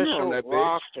Pillman Jr. on official that bitch.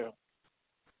 roster.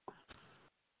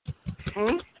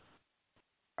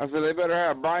 I said they better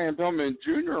have Brian Pillman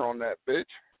Jr. on that bitch.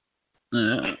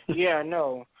 Yeah. Yeah,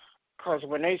 no. Because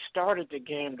when they started the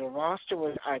game, the roster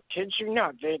was, I kid you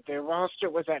not, their roster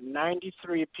was at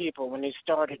 93 people when they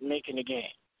started making the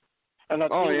game. And I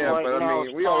think right but now I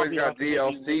mean, we always got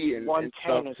DLC and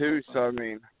stuff too, something. so I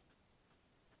mean,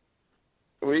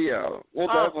 we'll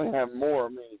definitely have more. I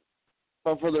mean,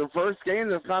 but for their first game,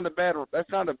 that's not a bad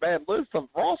list of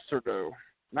roster though.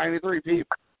 93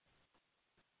 people.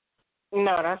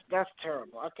 No, that's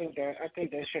terrible. I think they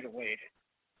should have waited.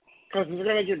 Because it's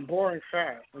gonna get boring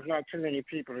fast. There's not too many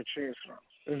people to choose from.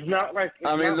 It's not like the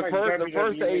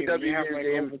first AEW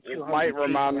game it might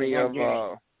remind me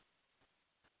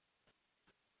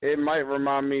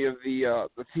of the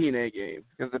TNA game,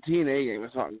 because the TNA game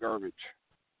was not garbage.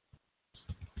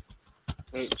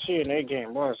 The TNA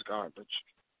game was garbage.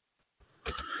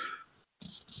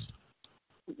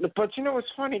 But you know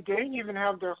what's funny? They didn't even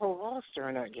have their whole roster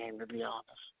in that game, to be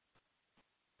honest.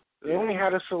 They only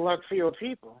had a select few of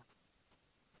people.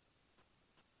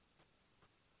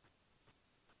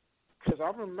 Because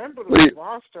I remember the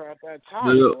roster at that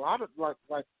time. A lot of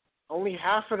like only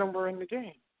half of them were in the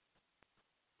game.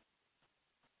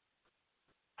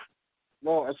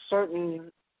 Well, a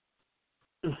certain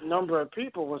number of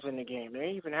people was in the game. They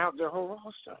didn't even have their whole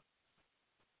roster.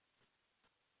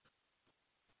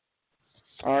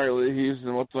 All right, Lee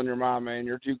Houston, what's on your mind, man?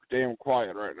 You're too damn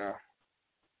quiet right now.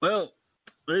 Well,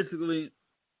 basically,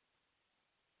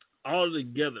 all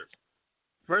together.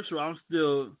 First of all, I'm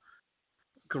still.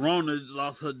 Corona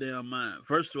lost her damn mind.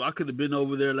 First of all, I could have been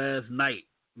over there last night,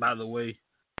 by the way,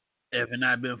 if it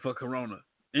not been for Corona.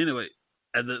 Anyway,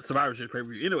 at the Survivor Series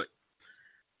pay-per-view. Anyway,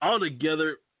 all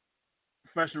together,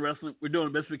 professional wrestling, we're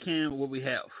doing the best we can with what we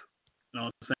have. You know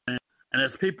what I'm saying? And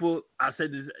as people, I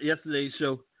said this yesterday's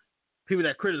show, people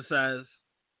that criticize,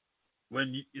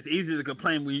 it's easy to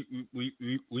complain when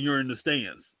you're in the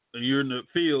stands. When you're in the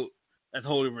field, that's a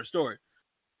whole different story.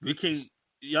 We can't.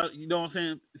 You know what I'm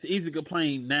saying? It's easy to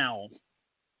complain now,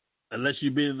 unless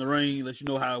you've been in the ring, unless you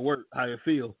know how it works, how it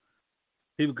feels.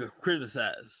 People could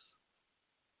criticize.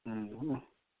 Mm-hmm.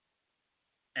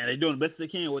 And they're doing the best they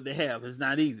can with what they have. It's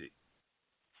not easy.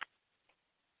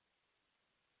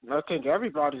 I think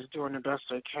everybody's doing the best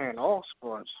they can in all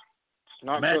sports. It's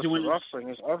not just wrestling,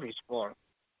 it's every sport.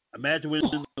 Imagine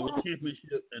winning the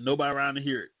championship and nobody around to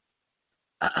hear it.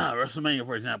 WrestleMania,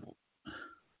 for example.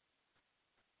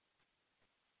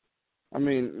 I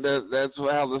mean, that's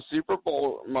how the Super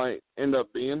Bowl might end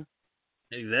up being.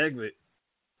 Exactly.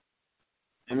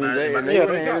 I mean, they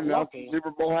announced the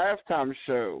Super Bowl halftime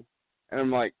show. And I'm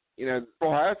like, the Super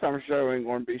Bowl halftime show ain't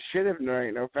going to be shit if there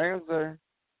ain't no fans there.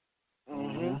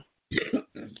 Mm-hmm.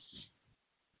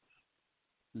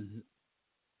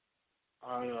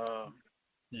 I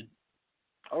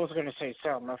was going to say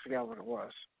something. I forgot what it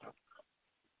was.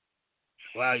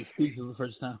 Wow, you speak for the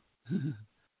first time.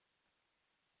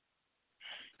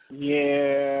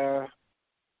 Yeah,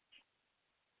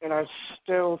 and I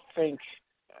still think,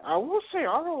 I will say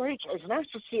ROH, it's nice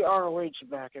to see ROH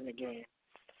back in the game.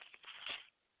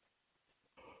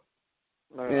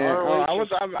 Like, I'm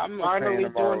finally a fan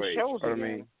of doing ROH, shows but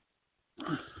again.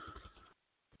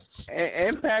 I mean,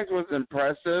 Impact was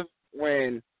impressive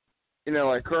when,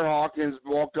 like Kurt Hawkins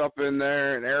walked up in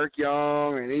there and Eric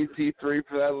Young and EC3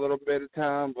 for that little bit of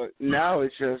time, but now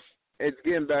it's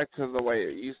getting back to the way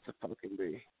it used to fucking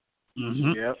be.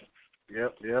 Mm-hmm.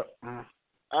 Yep.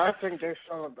 I think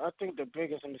the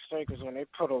biggest mistake was when they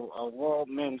put a world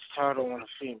men's title on a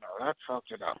female. That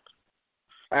fucked it up.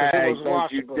 Hey,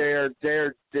 don't you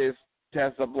dare diss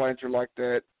Tessa Blanchard like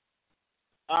that.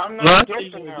 I'm not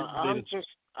dissing her.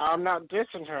 I'm not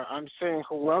dissing her. I'm saying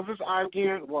whoever's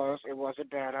idea it was a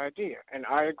bad idea. And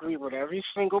I agree with every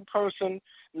single person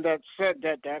that said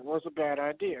that was a bad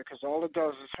idea, because all it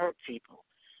does is hurt people.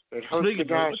 It hurts the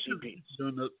guy she beats.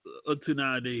 Up to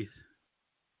nowadays.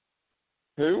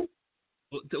 Who?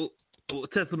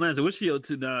 Tessa Blanchard, what's she up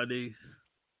to nowadays?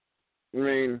 I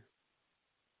mean,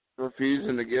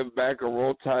 refusing to give back a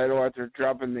world title after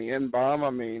dropping the N-bomb. I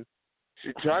mean,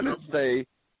 she's trying to stay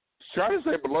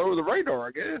below the radar,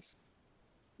 I guess.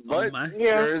 But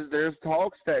there's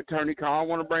talks that Tony Khan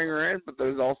want to bring her in, but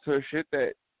there's also shit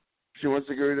that she wants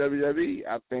to go to WWE.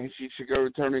 I think she should go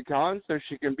to Tony Khan so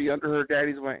she can be under her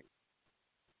daddy's wing.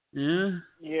 Yeah.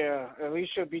 Yeah, at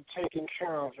least she'll be taken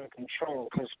care of and controlled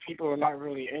because people are not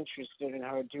really interested in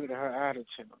her due to her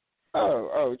attitude.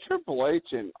 Triple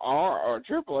H and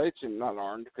Triple H and not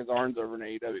Arn, because Arn's over in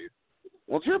AEW.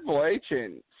 Well, Triple H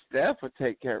and Steph would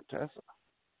take care of Tessa.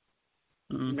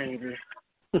 Mm-hmm. Maybe.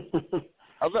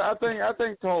 I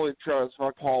think Tully trusts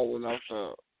Paul enough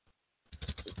to,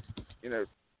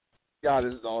 got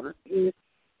his daughter.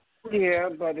 Yeah,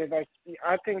 but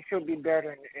I think she'll be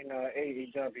better in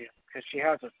AEW because she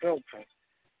has a filter.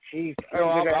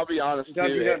 I'll be honest too.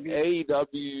 WWE.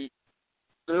 AEW,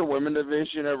 their women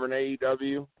division over in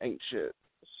AEW ain't shit.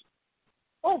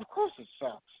 Oh, of course it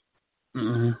sucks.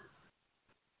 Mm-hmm.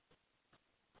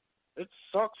 It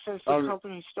sucks since the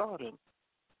company started.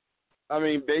 I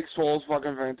mean, Big Swole's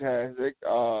fucking fantastic.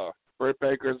 Britt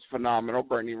Baker's phenomenal.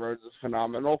 Brandy Rhodes is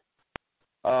phenomenal.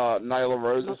 Nyla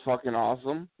Rose is fucking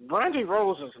awesome. Brandy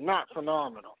Rose is not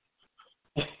phenomenal.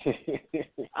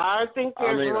 I think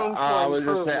there's room for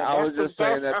improvement. That's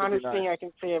the best honest thing I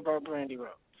can say about Brandy Rose.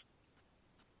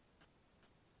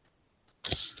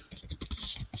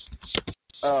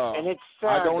 And it's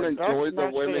sad. I don't enjoy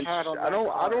the women's. I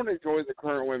don't enjoy the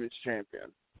current women's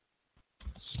champion.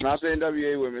 Not the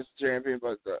NWA women's champion,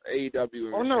 but the AEW women's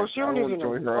champion. Oh no, she don't even.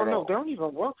 They don't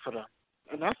even work for them,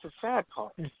 and that's the sad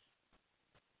part.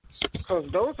 Because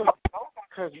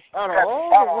out of all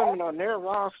the women on their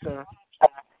roster,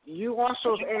 you watch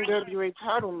those NWA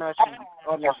title matches,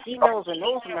 on the females in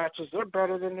those matches, they're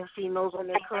better than the females on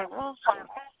their current roster.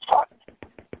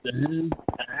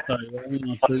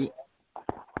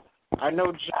 I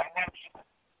know.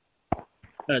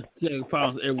 Take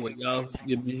problems everywhere, y'all.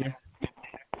 Get me here.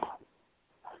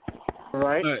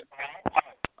 Right. All right.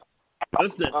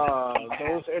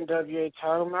 Those NWA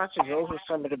title matches, those are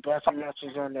some of the best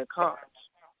matches on their cards.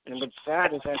 And what's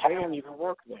sad is that they don't even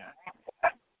work there.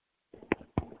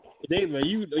 Dave, are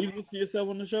you listening to yourself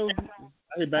on the show?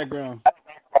 I hear background.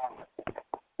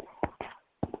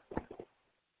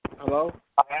 Hello?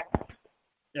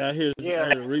 Yeah, I hear the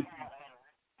replay.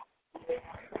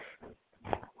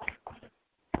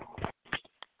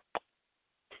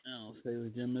 I'll stay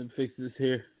with Jim and fix this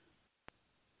here.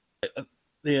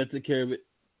 They had to take care of it.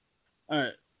 All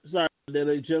right. Sorry,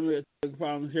 ladies and gentlemen,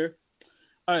 problems here.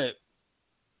 All right.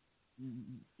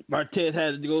 Martez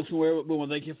had to go somewhere, but we want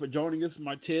to thank you for joining us.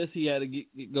 Martez, he had to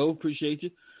go. Appreciate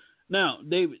you. Now,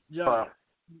 David, John,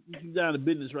 you down to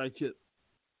business right here.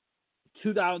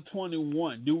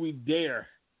 2021, do we dare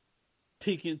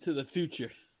peek into the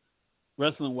future,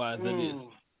 wrestling-wise, that is?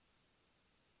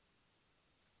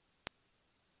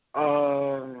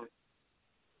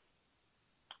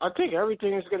 I think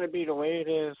everything is going to be the way it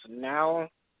is now,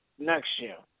 next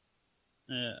year.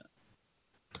 Yeah.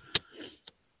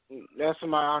 That's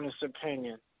my honest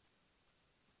opinion.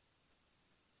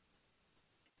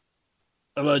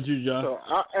 How about you, John? So,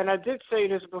 I did say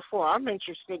this before. I'm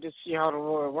interested to see how the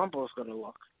Royal Rumble is going to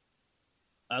look.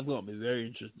 I'm going to be very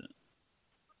interested.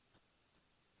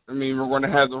 I mean, we're going to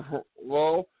have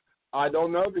I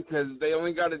don't know because they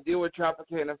only got to deal with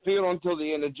Tropicana Field until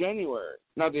the end of January.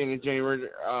 Not the end of January,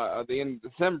 the end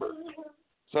of December.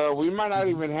 So we might not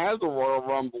even have the Royal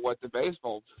Rumble at the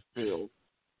baseball field.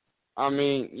 I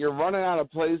mean, you're running out of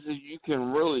places you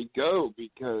can really go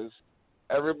because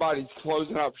everybody's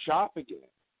closing up shop again.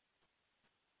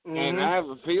 Mm-hmm. And I have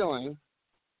a feeling,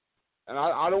 and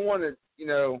I don't want to,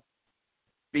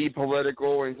 be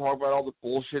political and talk about all the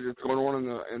bullshit that's going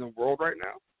on in the world right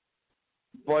now.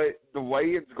 But the way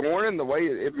it's going and the way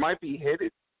it might be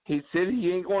headed, he said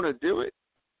he ain't going to do it.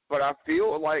 But I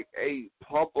feel like a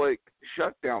public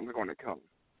shutdown is going to come.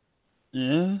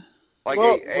 Yeah. Like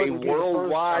a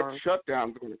worldwide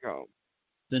shutdown is going to come.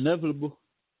 It's inevitable.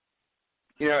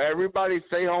 Everybody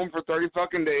stay home for 30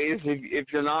 fucking days.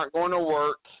 If you're not going to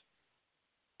work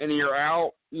and you're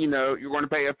out, you're going to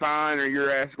pay a fine or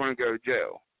your ass is going to go to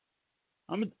jail.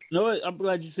 I'm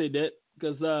glad you said that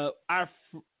because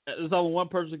there's only one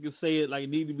person who can say it like it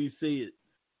needs to be said.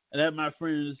 And that, my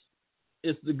friends,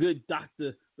 is the good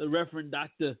doctor, the Reverend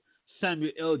Dr.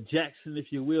 Samuel L. Jackson,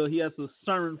 if you will. He has a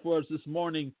sermon for us this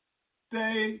morning.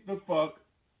 Stay the fuck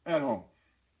at home.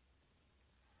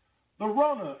 The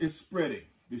Rona is spreading.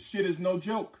 This shit is no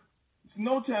joke. It's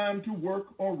no time to work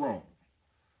or roam.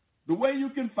 The way you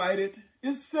can fight it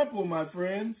is simple, my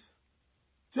friends.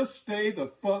 Just stay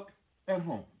the fuck at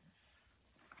home.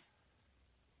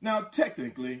 Now,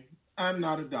 technically, I'm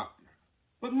not a doctor,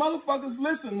 but motherfuckers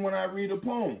listen when I read a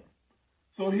poem.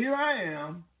 So here I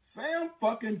am, Sam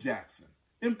fucking Jackson,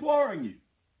 imploring you,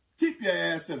 keep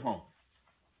your ass at home.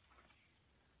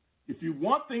 If you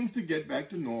want things to get back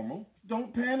to normal,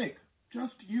 don't panic.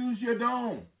 Just use your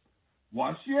dome.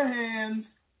 Wash your hands,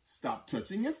 stop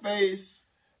touching your face,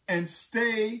 and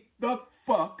stay the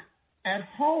fuck at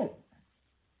home.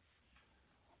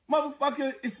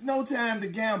 Motherfucker, it's no time to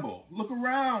gamble. Look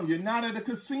around. You're not at a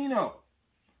casino.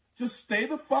 Just stay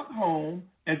the fuck home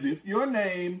as if your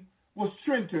name was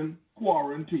Trenton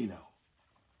Quarantino.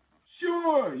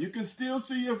 Sure, you can still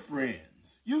see your friends.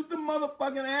 Use the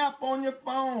motherfucking app on your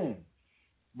phone.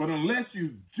 But unless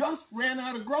you just ran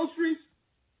out of groceries,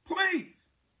 please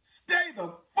stay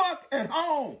the fuck at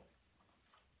home.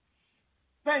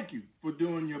 Thank you for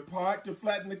doing your part to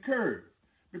flatten the curve,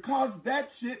 because that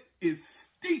shit is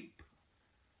steep.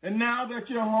 And now that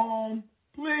you're home,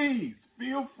 please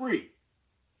feel free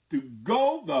to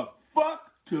go the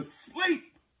fuck to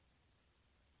sleep.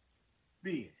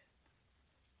 The end.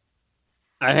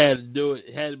 I had to do it.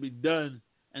 It had to be done.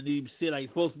 And you see it like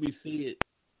it's supposed to be said.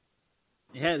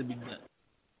 It had to be done.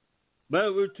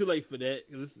 But we're too late for that.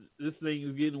 This thing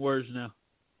is getting worse now.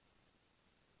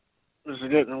 It's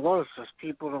getting worse because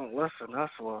people don't listen.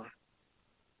 That's why.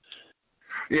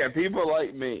 Yeah, people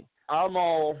like me. I'm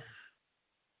all,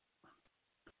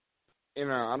 I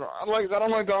don't like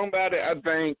talking about it. I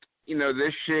think,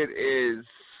 this shit is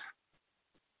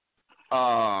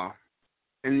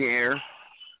in the air.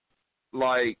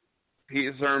 Like,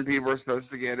 certain people are supposed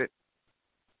to get it.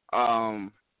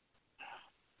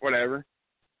 Whatever.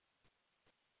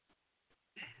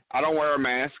 I don't wear a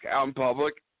mask out in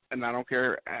public, and I don't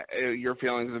care your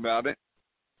feelings about it.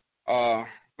 If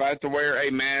I have to wear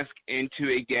a mask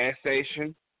into a gas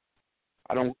station,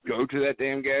 I don't go to that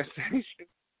damn gas station.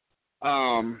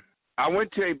 I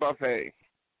went to a buffet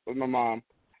with my mom,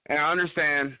 and I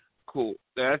understand, cool.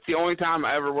 That's the only time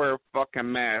I ever wear a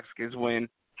fucking mask is when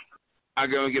I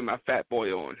go and get my fat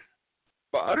boy on.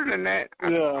 But other than that,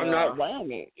 I'm not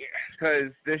wearing it.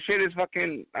 Because this shit is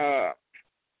fucking,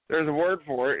 there's a word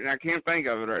for it, and I can't think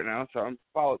of it right now, so I'm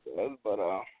apologize, but,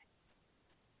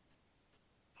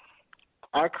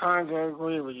 I kind of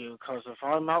agree with you, because if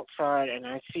I'm outside and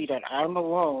I see that I'm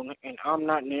alone and I'm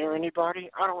not near anybody,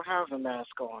 I don't have the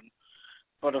mask on.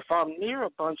 But if I'm near a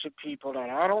bunch of people that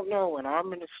I don't know and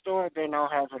I'm in the store, then I'll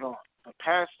have it on. But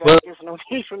past that, there's no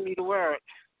need for me to wear it.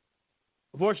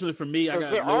 Fortunately for me, I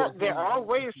got there are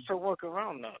ways to work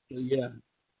around that. Yeah.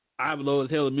 I have a low as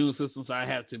hell immune system, so I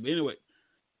have to. But anyway,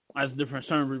 that's a different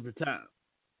sermon for time.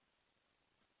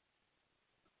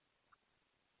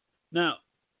 Now,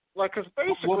 because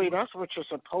basically that's what you're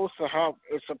supposed to have.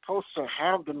 It's supposed to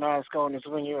have the mask on is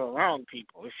when you're around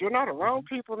people. If you're not around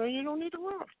people, then you don't need to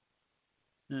wear it.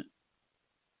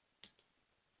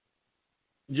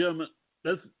 Yeah. Gentlemen,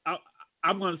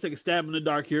 I'm going to take a stab in the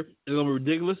dark here. It's going to be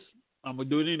ridiculous. I'm going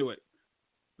to do it anyway.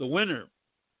 The winner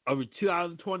of the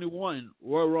 2021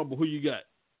 Royal Rumble, who you got?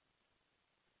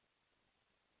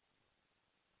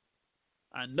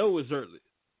 I know it's early.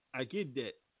 I get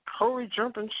that. Holy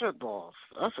jumping shitballs.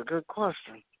 That's a good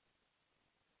question.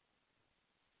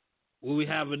 Will we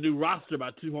have a new roster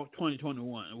by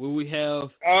 2021? Will we have...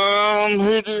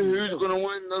 who's going to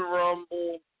win the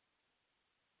Rumble?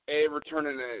 A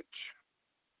returning Edge.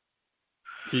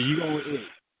 So you going with Edge?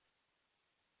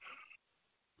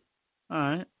 All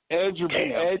right. Edge or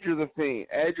the Fiend.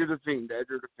 Edge or the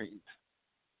Fiend.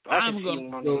 I'm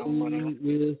going to go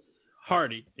with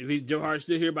Hardy. If Joe Hardy's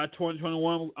still here by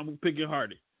 2021, I'm picking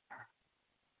Hardy.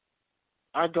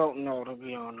 I don't know, to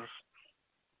be honest.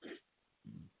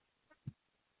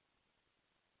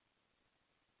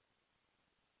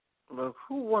 Look,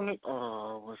 who won it?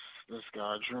 Oh, what's this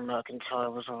guy? Drew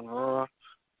McIntyre was on Raw.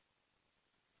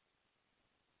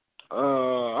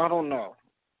 I don't know.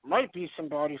 Might be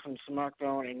somebody from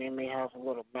SmackDown, and they may have a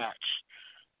little match,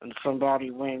 and somebody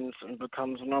wins and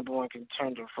becomes number one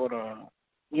contender for the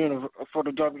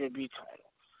WWE title.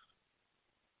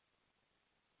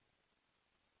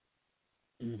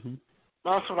 Mm-hmm.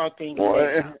 That's what I think. Well,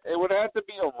 it would have to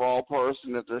be a Raw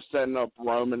person if they're setting up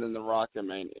Roman and The Rock at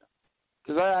Mania.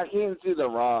 Because I can't see The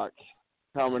Rock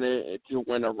coming in to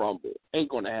win a Rumble. Ain't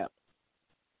going to happen.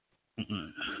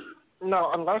 Mm-hmm.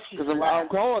 No, unless he's Because I'm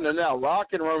calling it now, Rock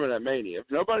and Roman at Mania. If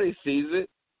nobody sees it,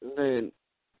 then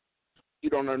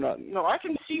you don't know nothing. No, I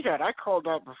can see that. I called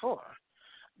that before.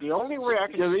 The only way I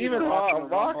can see even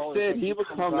Rock said he would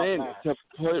come in to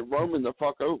put Roman the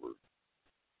fuck over.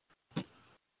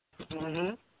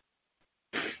 Mm-hmm.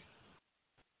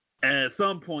 And at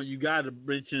some point, you got to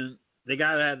mention, they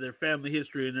got to have their family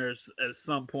history in there at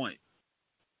some point.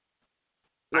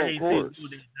 Well, I can't see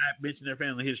they not mention their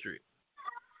family history.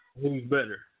 Who's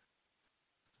better?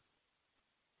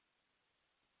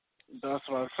 That's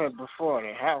what I said before.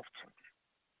 They have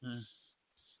to.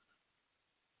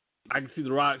 I can see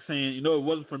The Rock saying, it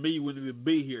wasn't for me, you wouldn't even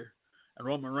be here. And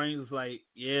Roman Reigns is like,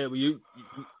 yeah, but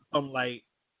something like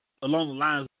along the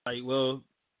lines like, well,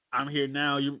 I'm here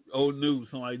now, you're old news,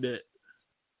 something like that.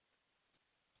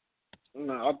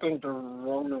 No, I think the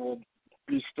Roman will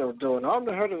be still doing. I'm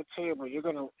the head of the table. You're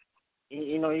gonna,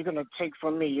 you're gonna take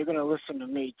from me. You're gonna listen to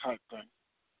me, type thing.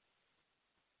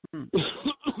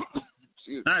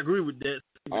 I agree with that.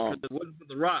 Because it wasn't for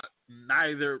The Rock.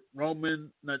 Neither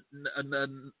Roman, the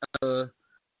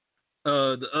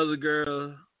other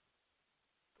girl.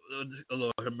 Oh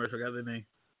Lord, have mercy, I got their name.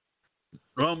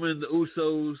 Roman, the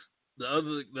Usos, the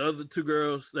other two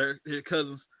girls, they're his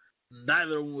cousins.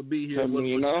 Neither of them would be here.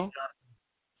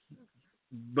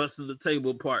 Busting the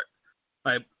table apart.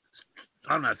 Like,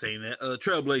 I'm not saying that.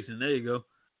 Trailblazing, there you go.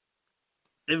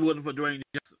 If it wasn't for Dwayne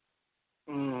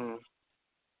Johnson.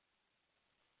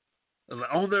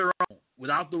 Like, on their own,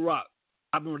 without The Rock,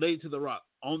 I've been related to The Rock.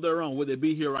 On their own, would they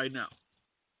be here right now?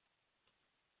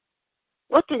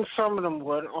 I think some of them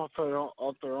would, off their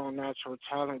own natural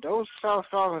talent. Those South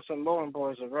Island Samoan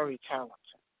boys are very talented.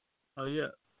 Oh, yeah.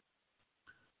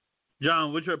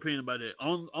 John, what's your opinion about that?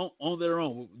 On their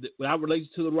own, without relation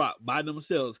to The Rock, by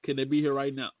themselves, can they be here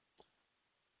right now?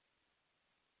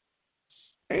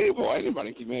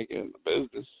 Anybody can make it in the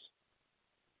business.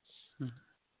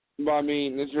 But I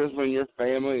mean, it's just when your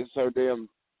family is so damn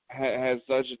has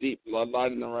such a deep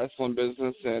bloodline in the wrestling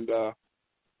business, and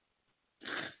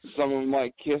some of them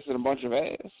like kissing a bunch of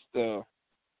ass to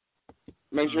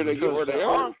make sure they get where they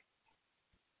are.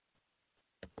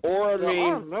 Or there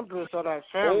are members of that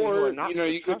family who are not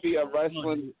you could be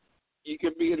you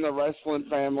could be in the wrestling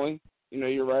family.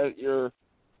 Your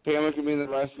family could be in the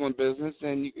wrestling business,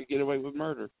 and you could get away with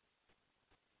murder.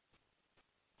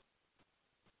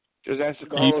 Just ask the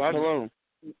Carlos Colon.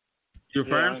 You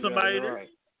referring to somebody there? Right.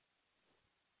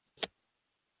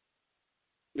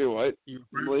 Do what?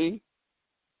 Lee?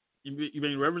 You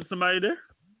been referencing somebody there?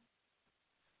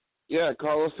 Yeah,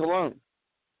 Carlos Colon.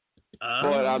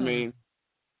 But I mean,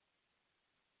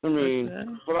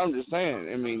 but I'm just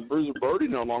saying. Bruiser Brody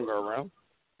no longer around.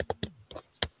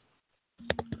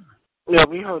 Yeah,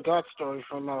 we heard that story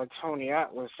from Tony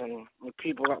Atlas and the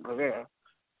people that were there.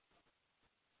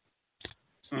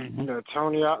 Mm-hmm.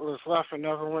 Tony Atlas left and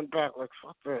never went back. Like,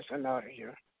 fuck this, I'm out of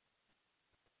here.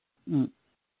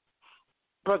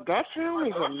 But that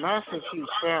family is a massive, huge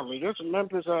family. There's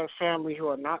members of that family who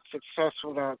are not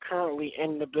successful that are currently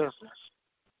in the business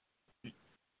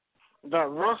that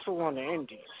wrestle on the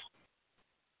indies.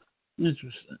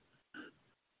 Interesting.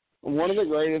 One of the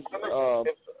greatest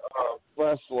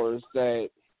wrestlers that,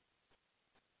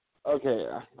 I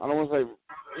don't want to say,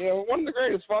 one of the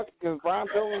greatest because Brian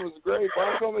Pillman was great.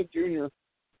 Brian Pillman Jr.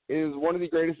 is one of the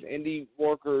greatest indie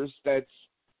workers that's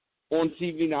on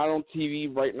TV, not on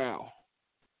TV right now,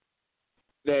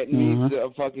 that needs a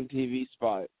fucking TV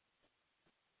spot.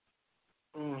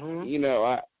 Who's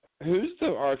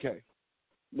the,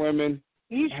 women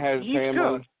has family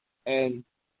good. And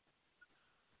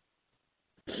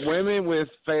women with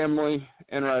family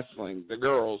and wrestling, the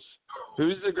girls.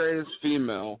 Who's the greatest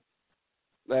female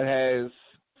that has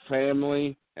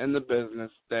family and the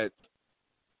business that's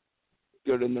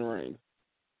good in the ring?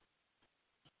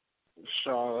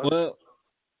 Charlotte. Well,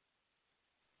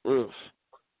 oof.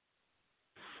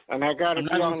 And I gotta be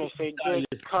honest, they did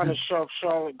kind of shove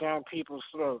Charlotte down people's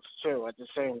throats too at the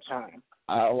same time.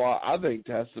 I think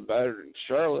Tessa better than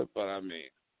Charlotte, but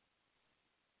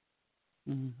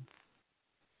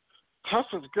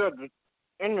Tessa's good, but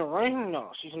in the ring,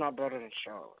 no, she's not better than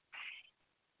Charlotte.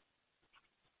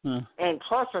 And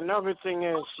plus, another thing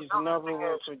is, she's never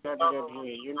went to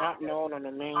WWE. You're not known on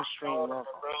the mainstream level.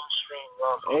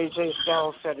 AJ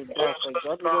Styles said it best,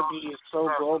 like, WWE is so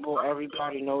global,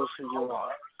 everybody knows who you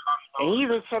are. And he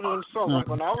even said it himself, like,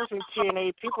 when I was in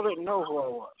TNA, people didn't know who I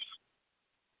was.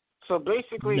 So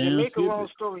basically, to make a long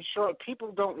story short,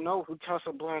 people don't know who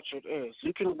Tessa Blanchard is.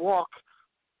 You can walk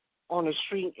on the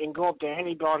street and go up to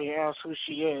anybody and ask who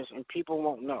she is, and people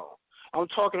won't know. I'm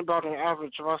talking about an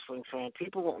average wrestling fan.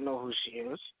 People won't know who she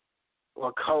is,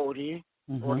 or Cody,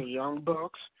 or the Young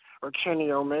Bucks, or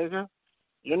Kenny Omega.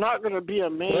 You're not going to be a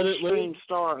mainstream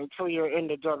star until you're in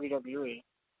the WWE.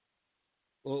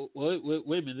 Well,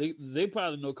 wait a minute. They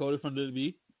probably know Cody from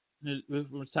WWE.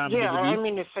 I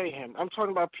mean to say him. I'm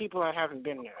talking about people that haven't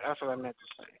been there. That's what I meant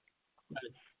to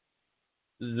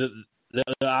say. There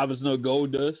was no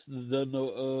Goldust. There's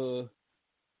no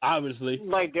obviously.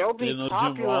 Like, they'll be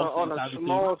popular on a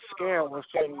small scale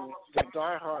within the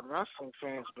diehard wrestling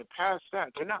fans, but past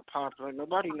that, they're not popular.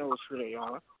 Nobody knows who they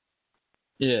are.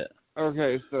 Yeah.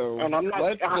 Okay, so and I'm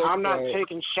not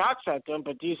taking shots at them,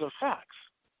 but these are facts.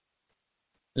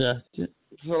 Yeah.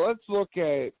 So let's look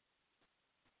at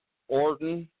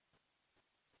Orton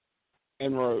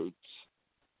and Rhodes.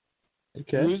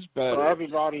 Okay. Who's better? So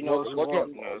everybody knows who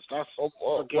Orton is. That's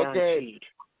guaranteed.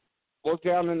 Look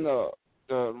down in the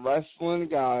wrestling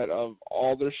guide of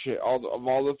all their shit, all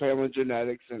the family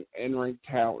genetics and in-ring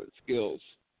talent skills.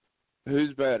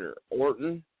 Who's better,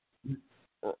 Orton,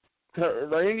 or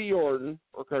Randy Orton,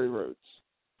 or Cody Rhodes?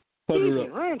 Cody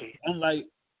Rhodes. Randy. Unlike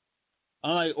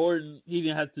Orton, he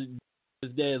didn't have to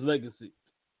his dad's legacy.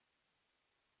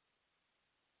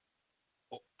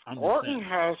 Orton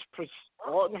has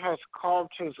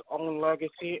carved his own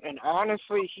legacy, and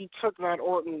honestly, he took that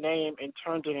Orton name and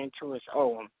turned it into his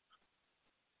own.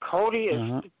 Cody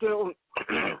is still.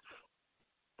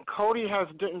 Cody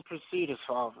didn't precede his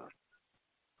father.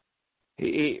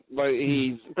 He's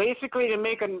basically to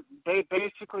make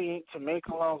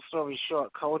a long story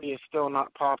short, Cody is still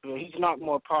not popular. He's not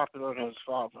more popular than his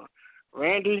father.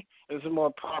 Randy is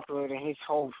more popular than his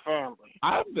whole family.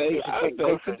 I beg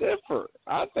to differ.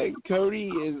 I think Cody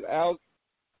is out.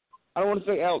 I don't want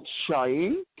to say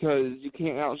outshining because you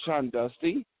can't outshine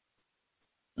Dusty,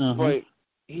 but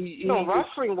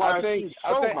wrestling wise, he's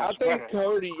so much better. I think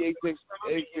Cody is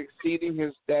exceeding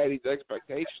his daddy's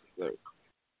expectations, though.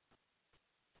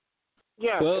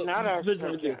 Yeah, in that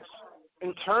aspect, yes.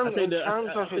 In terms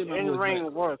of his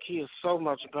in-ring work, he is so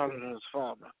much better than his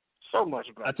father. So much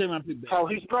better. I tell you my pick. So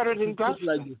he's better than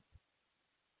Dusty.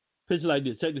 Picture like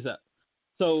this. Check this out.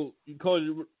 So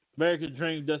Cody, American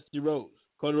Dream, Dusty Rhodes.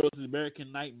 Cody Rhodes is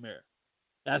American Nightmare.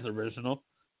 That's original.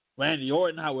 Randy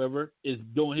Orton, however, is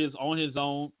doing his on his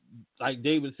own. Like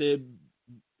David said,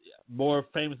 more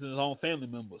famous than his own family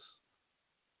members.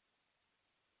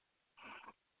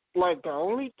 Like, the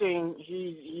only thing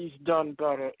he's done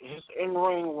better, his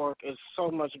in-ring work is so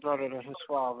much better than his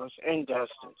father's and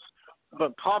Dustin's.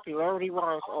 But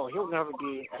popularity-wise, he'll never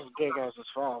be as big as his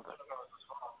father.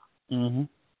 Mm-hmm.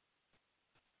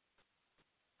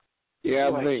 Yeah,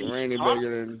 I think Randy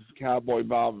bigger than Cowboy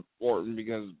Bob Orton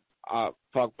because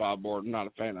fuck Bob Orton, not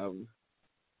a fan of him.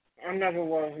 I never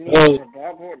was.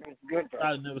 Bob Orton was good, though.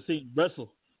 I've never seen him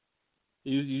wrestle.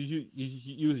 You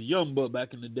was a young buck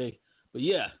back in the day. But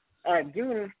yeah. I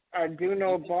do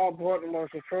know Bob Orton was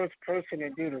the first person to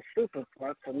do the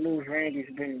superplex, a move Randy's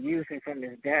been using from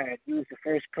his dad. He was the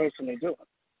first person to do it.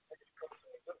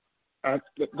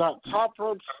 That top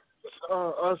rope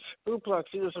suplex,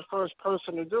 he was the first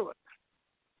person to do it.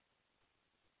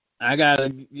 I gotta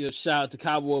give a shout out to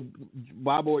Cowboy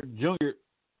Bob Orton Jr.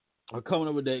 for coming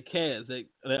up with that cast.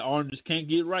 That arm just can't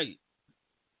get right.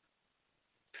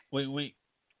 Wait.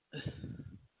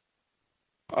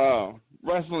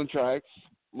 Wrestling Tracks,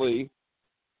 Lee.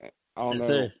 I don't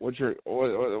know. What's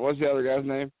the other guy's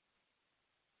name?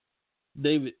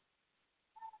 David.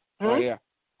 Oh, yeah.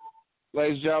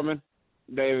 Ladies and gentlemen,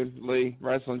 David, Lee,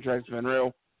 Wrestling Tracks been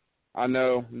real. I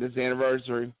know this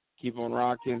anniversary. Keep on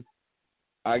rocking.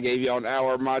 I gave y'all an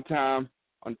hour of my time.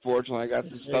 Unfortunately, I got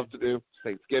some stuff to do. It's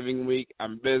Thanksgiving week.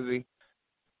 I'm busy.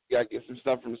 Got to get some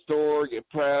stuff from the store, get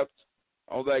prepped,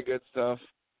 all that good stuff.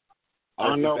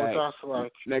 I know what that's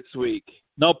like. Next week.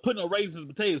 No, put no raisins in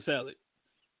potato salad.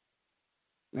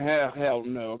 Hell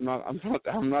no.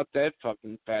 I'm not that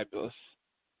fucking fabulous.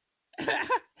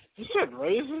 You said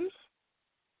raisins?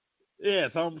 Yeah,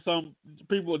 some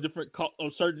people of different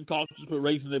certain cultures put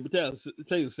raisins in potato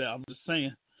salad. I'm just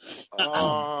saying.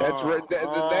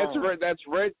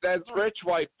 That's rich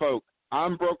white folk.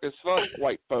 I'm broke as fuck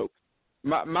white folk.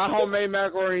 My homemade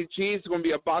macaroni and cheese is gonna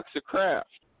be a box of Kraft.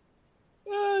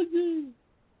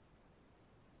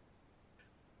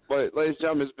 But ladies and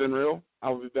gentlemen, it's been real. I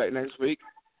will be back next week.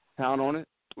 Count on it.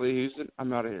 Lee Houston,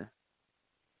 I'm out of here.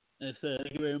 Yes, sir.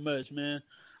 Thank you very much, man.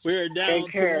 We're down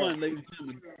to one, ladies and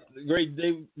gentlemen. Great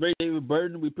David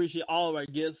Burton. We appreciate all of our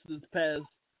guests this past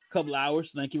couple hours.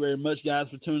 Thank you very much, guys,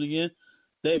 for tuning in.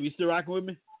 Dave, you still rocking with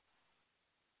me?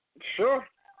 Sure.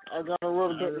 I got a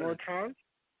little bit more time.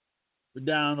 We're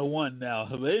down to one now.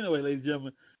 But anyway, ladies and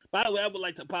gentlemen, by the way, I would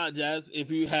like to apologize if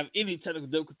you have any technical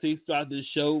difficulties throughout this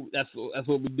show. That's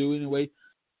what we do anyway.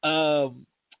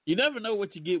 You never know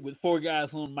what you get with four guys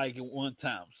on mic at one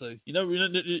time, so you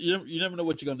never know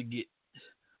what you're gonna get.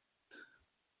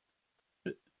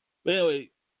 But anyway,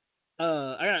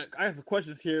 I got some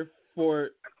questions here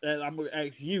that I'm gonna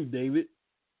ask you, David.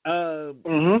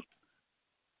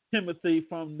 Timothy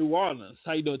from New Orleans.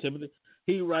 How you doing, Timothy?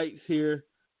 He writes here,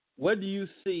 what do you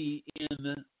see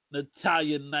in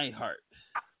Natalya Neidhart?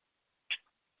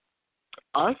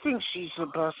 I think she's the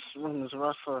best women's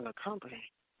wrestler in the company.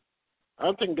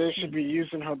 I think they should be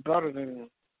using her better than.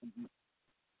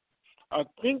 I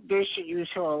think they should use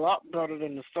her a lot better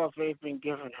than the stuff they've been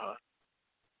giving her.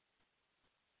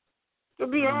 To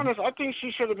be honest, I think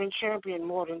she should have been champion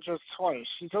more than just twice.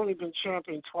 She's only been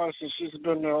champion twice, and she's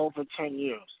been there over 10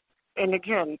 years. And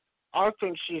again, I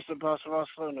think she's the best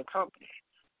wrestler in the company.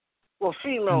 Well,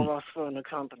 female wrestler in the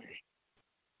company.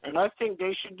 And I think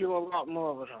they should do a lot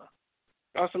more with her.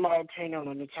 That's my opinion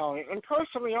on Natalya. And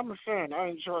personally, I'm a fan. I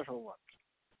enjoy her work.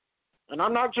 And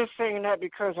I'm not just saying that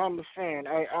because I'm a fan.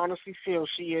 I honestly feel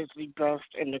she is the best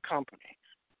in the company.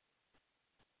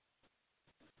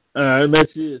 I bet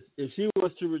she is. If she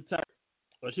was to retire,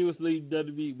 or she was to leave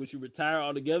WWE, would she retire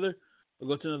altogether or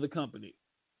go to another company?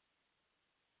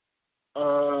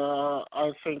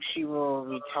 I think she will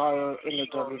retire in the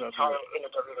WWE.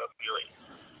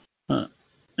 Huh.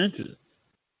 Interesting.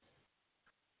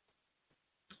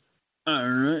 All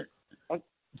right.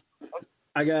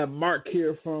 I got Mark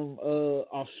here from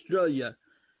Australia.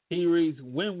 He reads,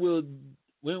 when would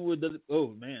the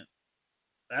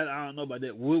I don't know about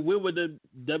that. When would the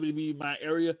WWE be in my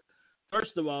area?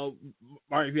 First of all,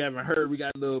 Mark, if you haven't heard, we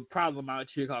got a little problem out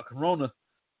here called Corona.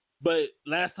 But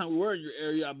last time we were in your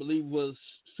area, I believe, was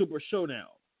Super Showdown.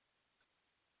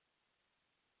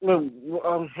 Well,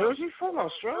 where's he from?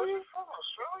 Australia?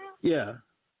 Yeah.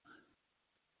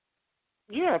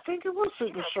 Yeah, I think it was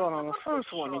Super Showdown, the first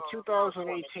one in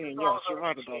 2018. Yes, you're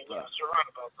right about that.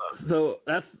 So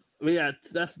that's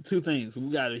the two things.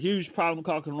 We got a huge problem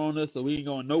called Corona, so we ain't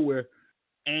going nowhere.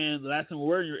 And the last time we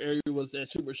were in your area was at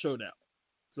Super Showdown.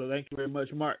 So thank you very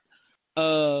much, Mark.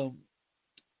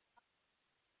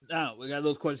 Now, we got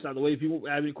those questions out of the way. If you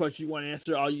have any questions you want to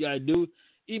answer, all you got to do,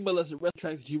 email us at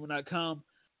wrestletracks@gmail.com.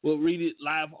 We'll read it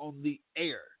live on the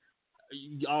air.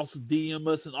 You can also DM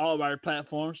us on all of our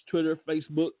platforms, Twitter,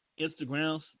 Facebook,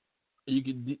 Instagrams. You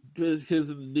can hit us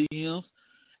in the DMs,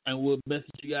 and we'll message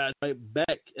you guys right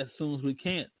back as soon as we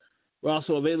can. We're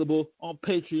also available on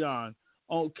Patreon,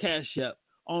 on Cash App,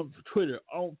 on Twitter,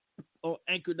 on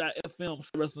Anchor.fm,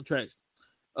 Wrestling Tracks.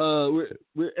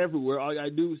 We're everywhere. All you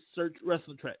gotta do is search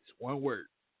Wrestling Tracks, one word.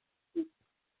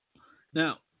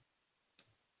 Now,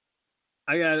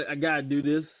 I gotta do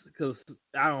this because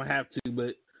I don't have to,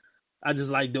 but I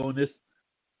just like doing this.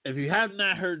 If you have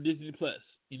not heard Disney Plus,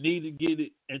 you need to get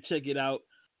it and check it out.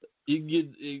 You can get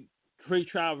a free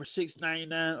trial for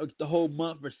 $6.99 or the whole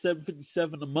month for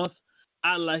 $7.57 a month.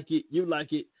 I like it, you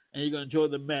like it, and you're gonna enjoy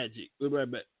the magic. We'll be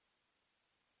right back.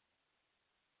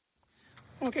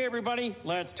 Okay, everybody,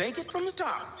 let's take it from the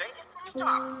top.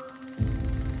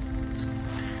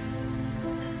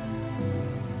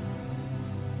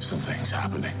 Something's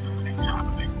happening.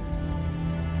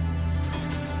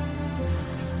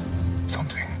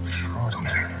 Something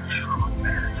extraordinary.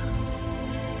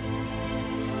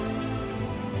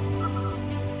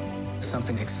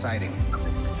 Something exciting.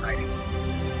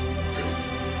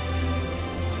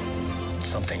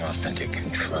 Something authentic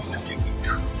and true.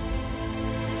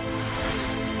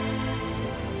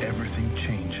 Everything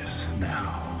changes now.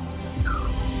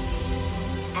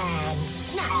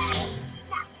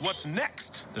 What's next?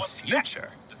 The future.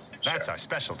 That's our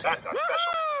specialty.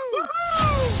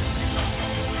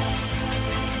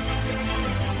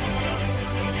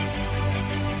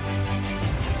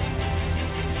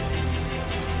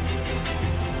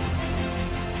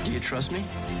 Do you trust me?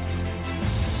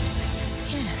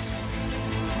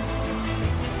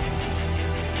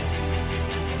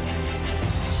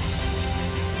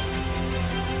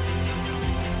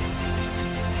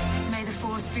 May the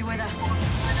force be with us.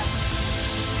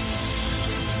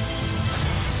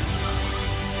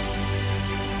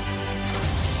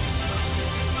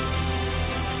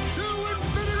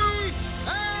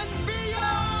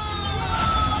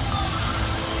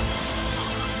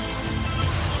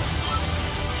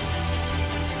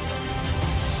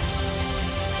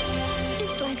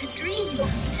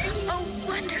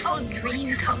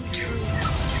 Dream come true.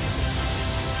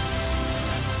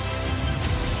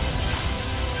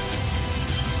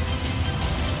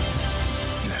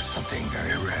 You have something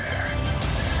very rare.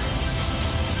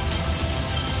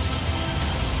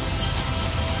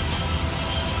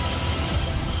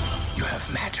 You have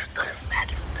magic.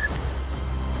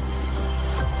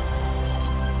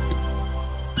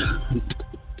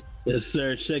 Yes,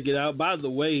 sir. Check it out. By the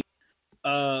way,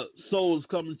 Soul is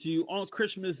coming to you on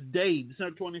Christmas Day,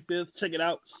 December 25th. Check it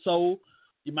out, Soul.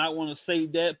 You might want to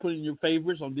save that, put in your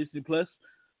favorites on Disney Plus.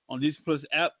 On Disney Plus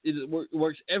app, it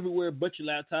works everywhere but your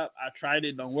laptop. I tried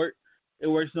it, don't work. It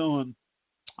works on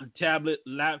a tablet,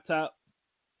 laptop,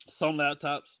 some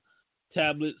laptops,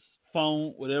 tablets,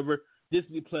 phone, whatever.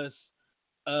 Disney Plus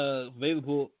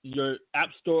available in your app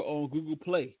store on Google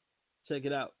Play. Check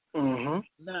it out.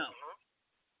 Now,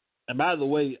 and by the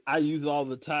way, I use it all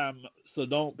the time. So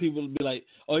don't people be like,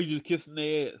 oh, you just kissing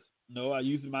their ass. No, I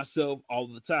use it myself all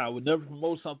the time. I would never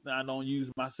promote something I don't use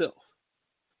myself.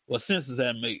 What sense does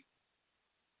that make?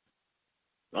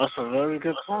 That's a very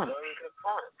good point.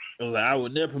 Like, I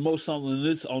would never promote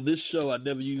something on this show I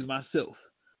never use myself.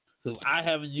 So if I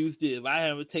haven't used it, if I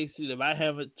haven't tasted it, if I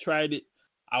haven't tried it,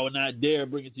 I would not dare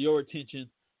bring it to your attention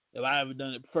if I haven't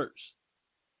done it first.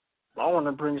 I want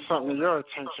to bring something to your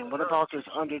attention. What about this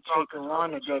Undertaker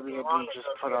line that WWE just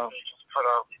put out?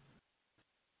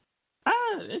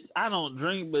 I don't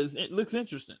drink, but it looks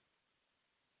interesting.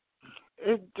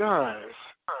 It does.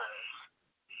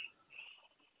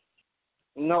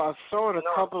 No, I saw it a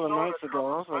couple of nights ago.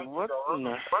 I was like, what in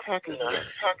the heck is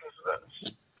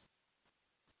this?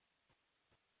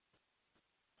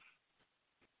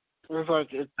 It was like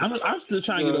I'm still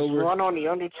trying to get over. There's one on the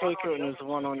Undertaker and there's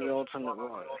one on the Ultimate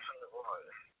Warrior.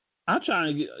 I'm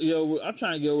trying to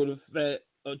get over the fact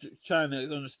of trying to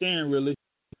understand really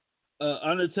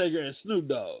Undertaker and Snoop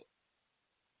Dogg.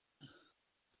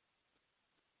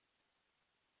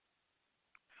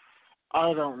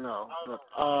 I don't know, but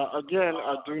again,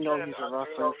 I do know he's a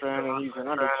wrestling fan and he's an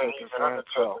Undertaker fan.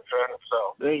 So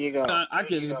there you go. I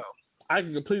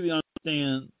can completely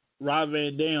understand Rob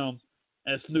Van Dam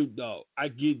and Snoop Dogg. I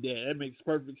get that. That makes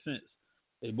perfect sense.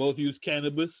 They both use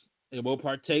cannabis. They both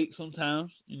partake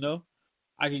sometimes.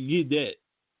 I can get that.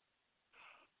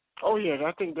 Oh yeah,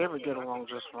 I think they would get along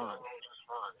just fine.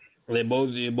 They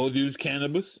both use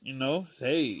cannabis.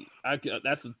 Hey,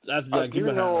 that's I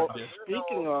do know. Right,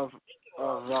 speaking of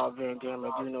Rob Van Dam,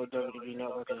 I do know WWE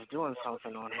Network is doing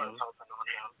something on him.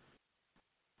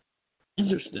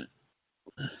 Interesting.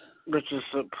 Which is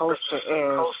supposed to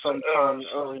air sometime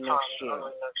early next year.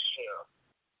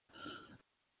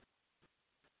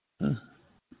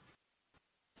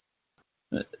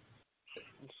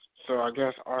 So I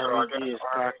guess RVD is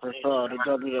back with the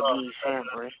WWE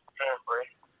family.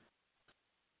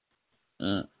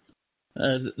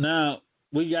 Now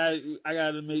I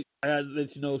gotta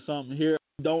let you know something here.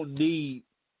 We don't need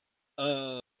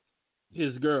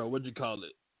his girl. What'd you call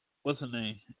it? What's her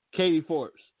name? Katie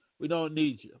Forbes. We don't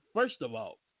need you. First of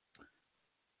all,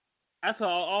 that's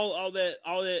all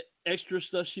that extra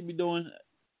stuff she be doing.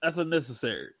 That's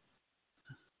unnecessary.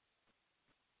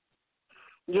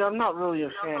 Yeah, I'm not really a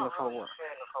fan of her work.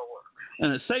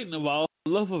 And second of all,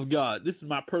 love of God. This is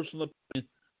my personal opinion.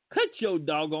 Cut your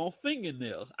doggone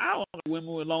fingernails. I don't like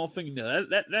women with long fingernails.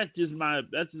 That's just my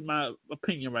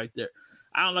opinion right there.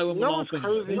 I don't like women with long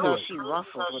fingernails. It's crazy how she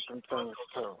wrestles with them things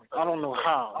too. I don't know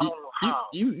how.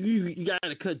 You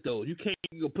gotta cut those. You can't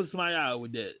go put somebody out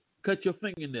with that. Cut your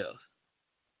fingernails.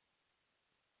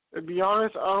 To be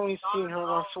honest, I only seen her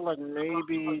wrestle like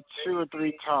maybe 2 or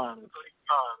 3 times.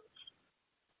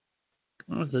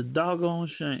 That's a doggone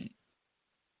shame.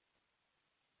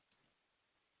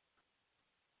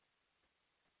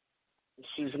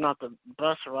 She's not the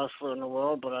best wrestler in the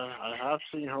world, but I have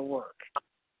seen her work.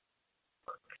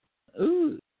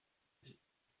 Ooh.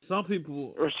 Some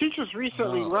people... She just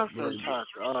recently left Impact.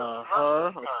 Her,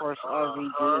 of course,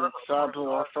 RVD, Sabu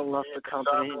also left the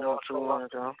company not too long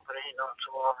ago.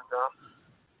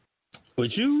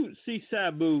 Would you see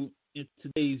Sabu in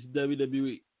today's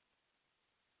WWE?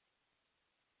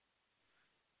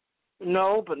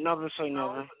 No, but never say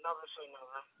never.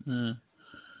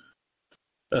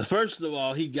 First of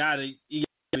all, he gotta be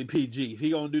PG. If he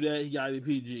gonna do that, he gotta be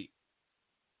PG.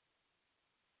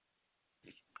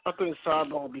 I think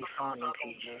Sabu will be fine in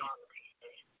PG.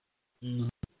 Mm-hmm.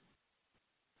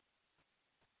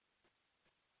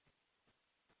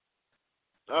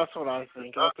 That's what I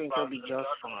think. I think he'll be just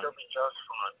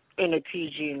fine in a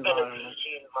PG environment.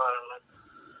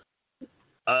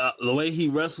 The way he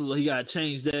wrestles, he gotta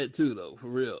change that too, though, for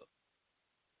real.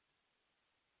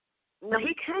 No,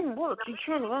 he can work. He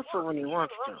can wrestle when he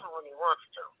wants to.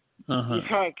 Uh-huh. He's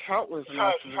had countless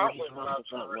matches where he's wrestled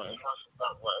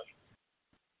that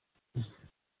way.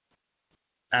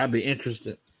 I'd be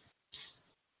interested.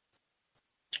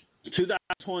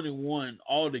 2021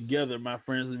 altogether, my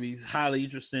friends, would be highly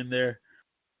interesting there.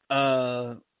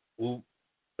 Well,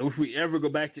 if we ever go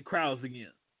back to crowds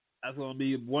again, that's going to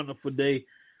be a wonderful day.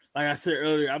 Like I said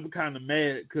earlier, I'm kind of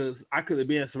mad because I could have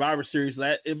been in Survivor Series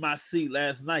in my seat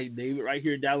last night, David, right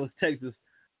here in Dallas, Texas,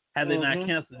 had they not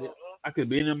canceled it. I could have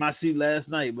been in my seat last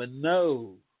night, but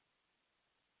no.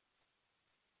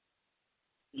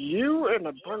 You and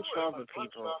a bunch of other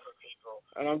people.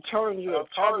 And I'm telling you, it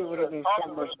probably would have been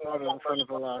so much better in front of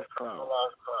a live crowd.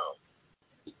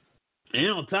 And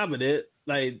on top of that,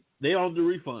 they don't do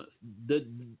refunds.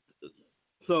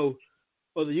 So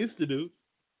what they used to do,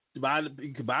 you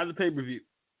could buy the pay-per-view.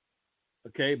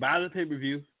 Okay, buy the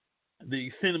pay-per-view. Then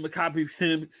you send them a copy,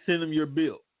 send them your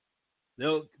bill.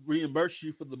 they'll reimburse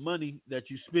you for the money that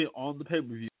you spent on the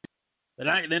pay-per-view.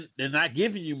 They're not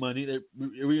giving you money. They're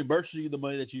reimbursing you the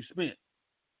money that you spent.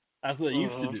 That's what they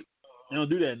used to do. They don't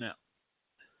do that now.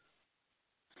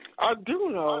 I do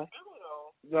know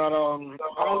that I don't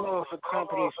know if the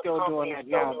company is still doing that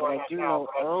now, but I do know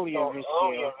earlier this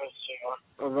year,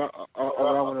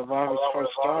 around when the virus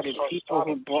first started, people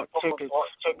who bought tickets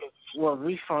were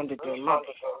refunded their money.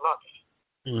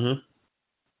 Mm-hmm.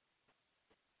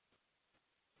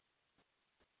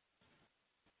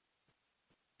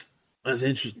 That's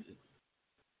interesting.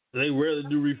 They rarely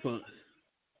do refunds.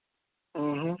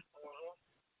 Mm-hmm.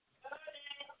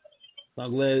 So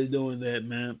I'm glad they're doing that,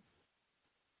 man.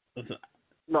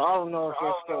 No, I don't know if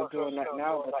they're still doing that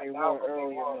now, but they were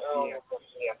earlier this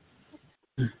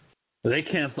year. They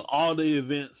cancel all the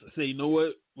events. Say, you know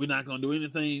what? We're not going to do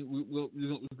anything. We're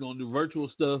going to do virtual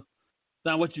stuff.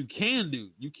 Now, what you can do,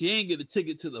 you can get a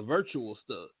ticket to the virtual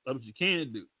stuff. That's what you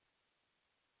can do.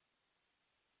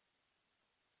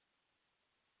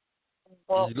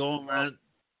 Well, going around.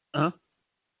 Huh?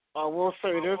 I will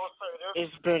say this.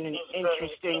 It's been an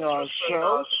interesting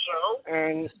show,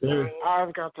 and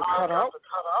I've got to cut out.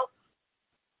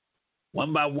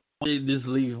 One by one, they just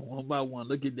leave. One by one.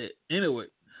 Look at that. Anyway,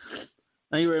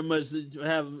 thank you very much for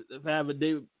having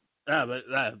David. Thank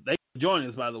you for joining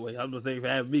us, by the way. I'm going to thank you for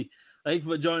having me. Thank you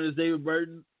for joining us, David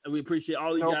Burton. And we appreciate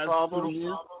all you guys tuning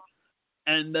in.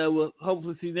 And we'll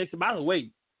hopefully see you next. By the way,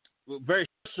 very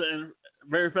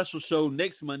special show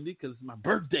next Monday because it's my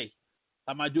birthday.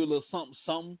 I might do a little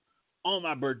something on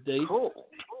my birthday. Cool.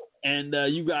 And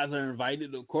you guys are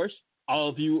invited, of course. All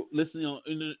of you listening on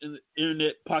in the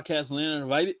internet podcast land are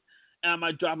invited. And I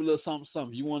might drop a little something.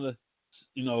 If you want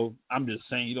to, I'm just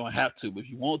saying you don't have to, but if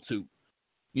you want to,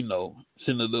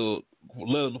 send a little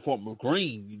love in the form of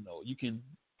green, you can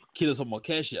kill us on my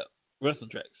cash out.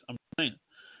 Wrestling Tracks. I'm saying.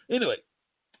 Anyway,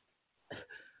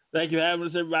 thank you for having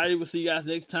us, everybody. We'll see you guys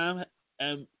next time.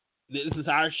 And this is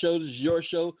our show. This is your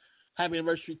show. Happy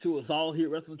anniversary to us all here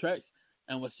at Wrestling Tracks.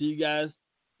 And we'll see you guys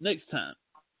next time.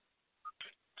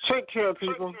 Take care,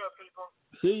 people.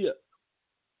 See ya.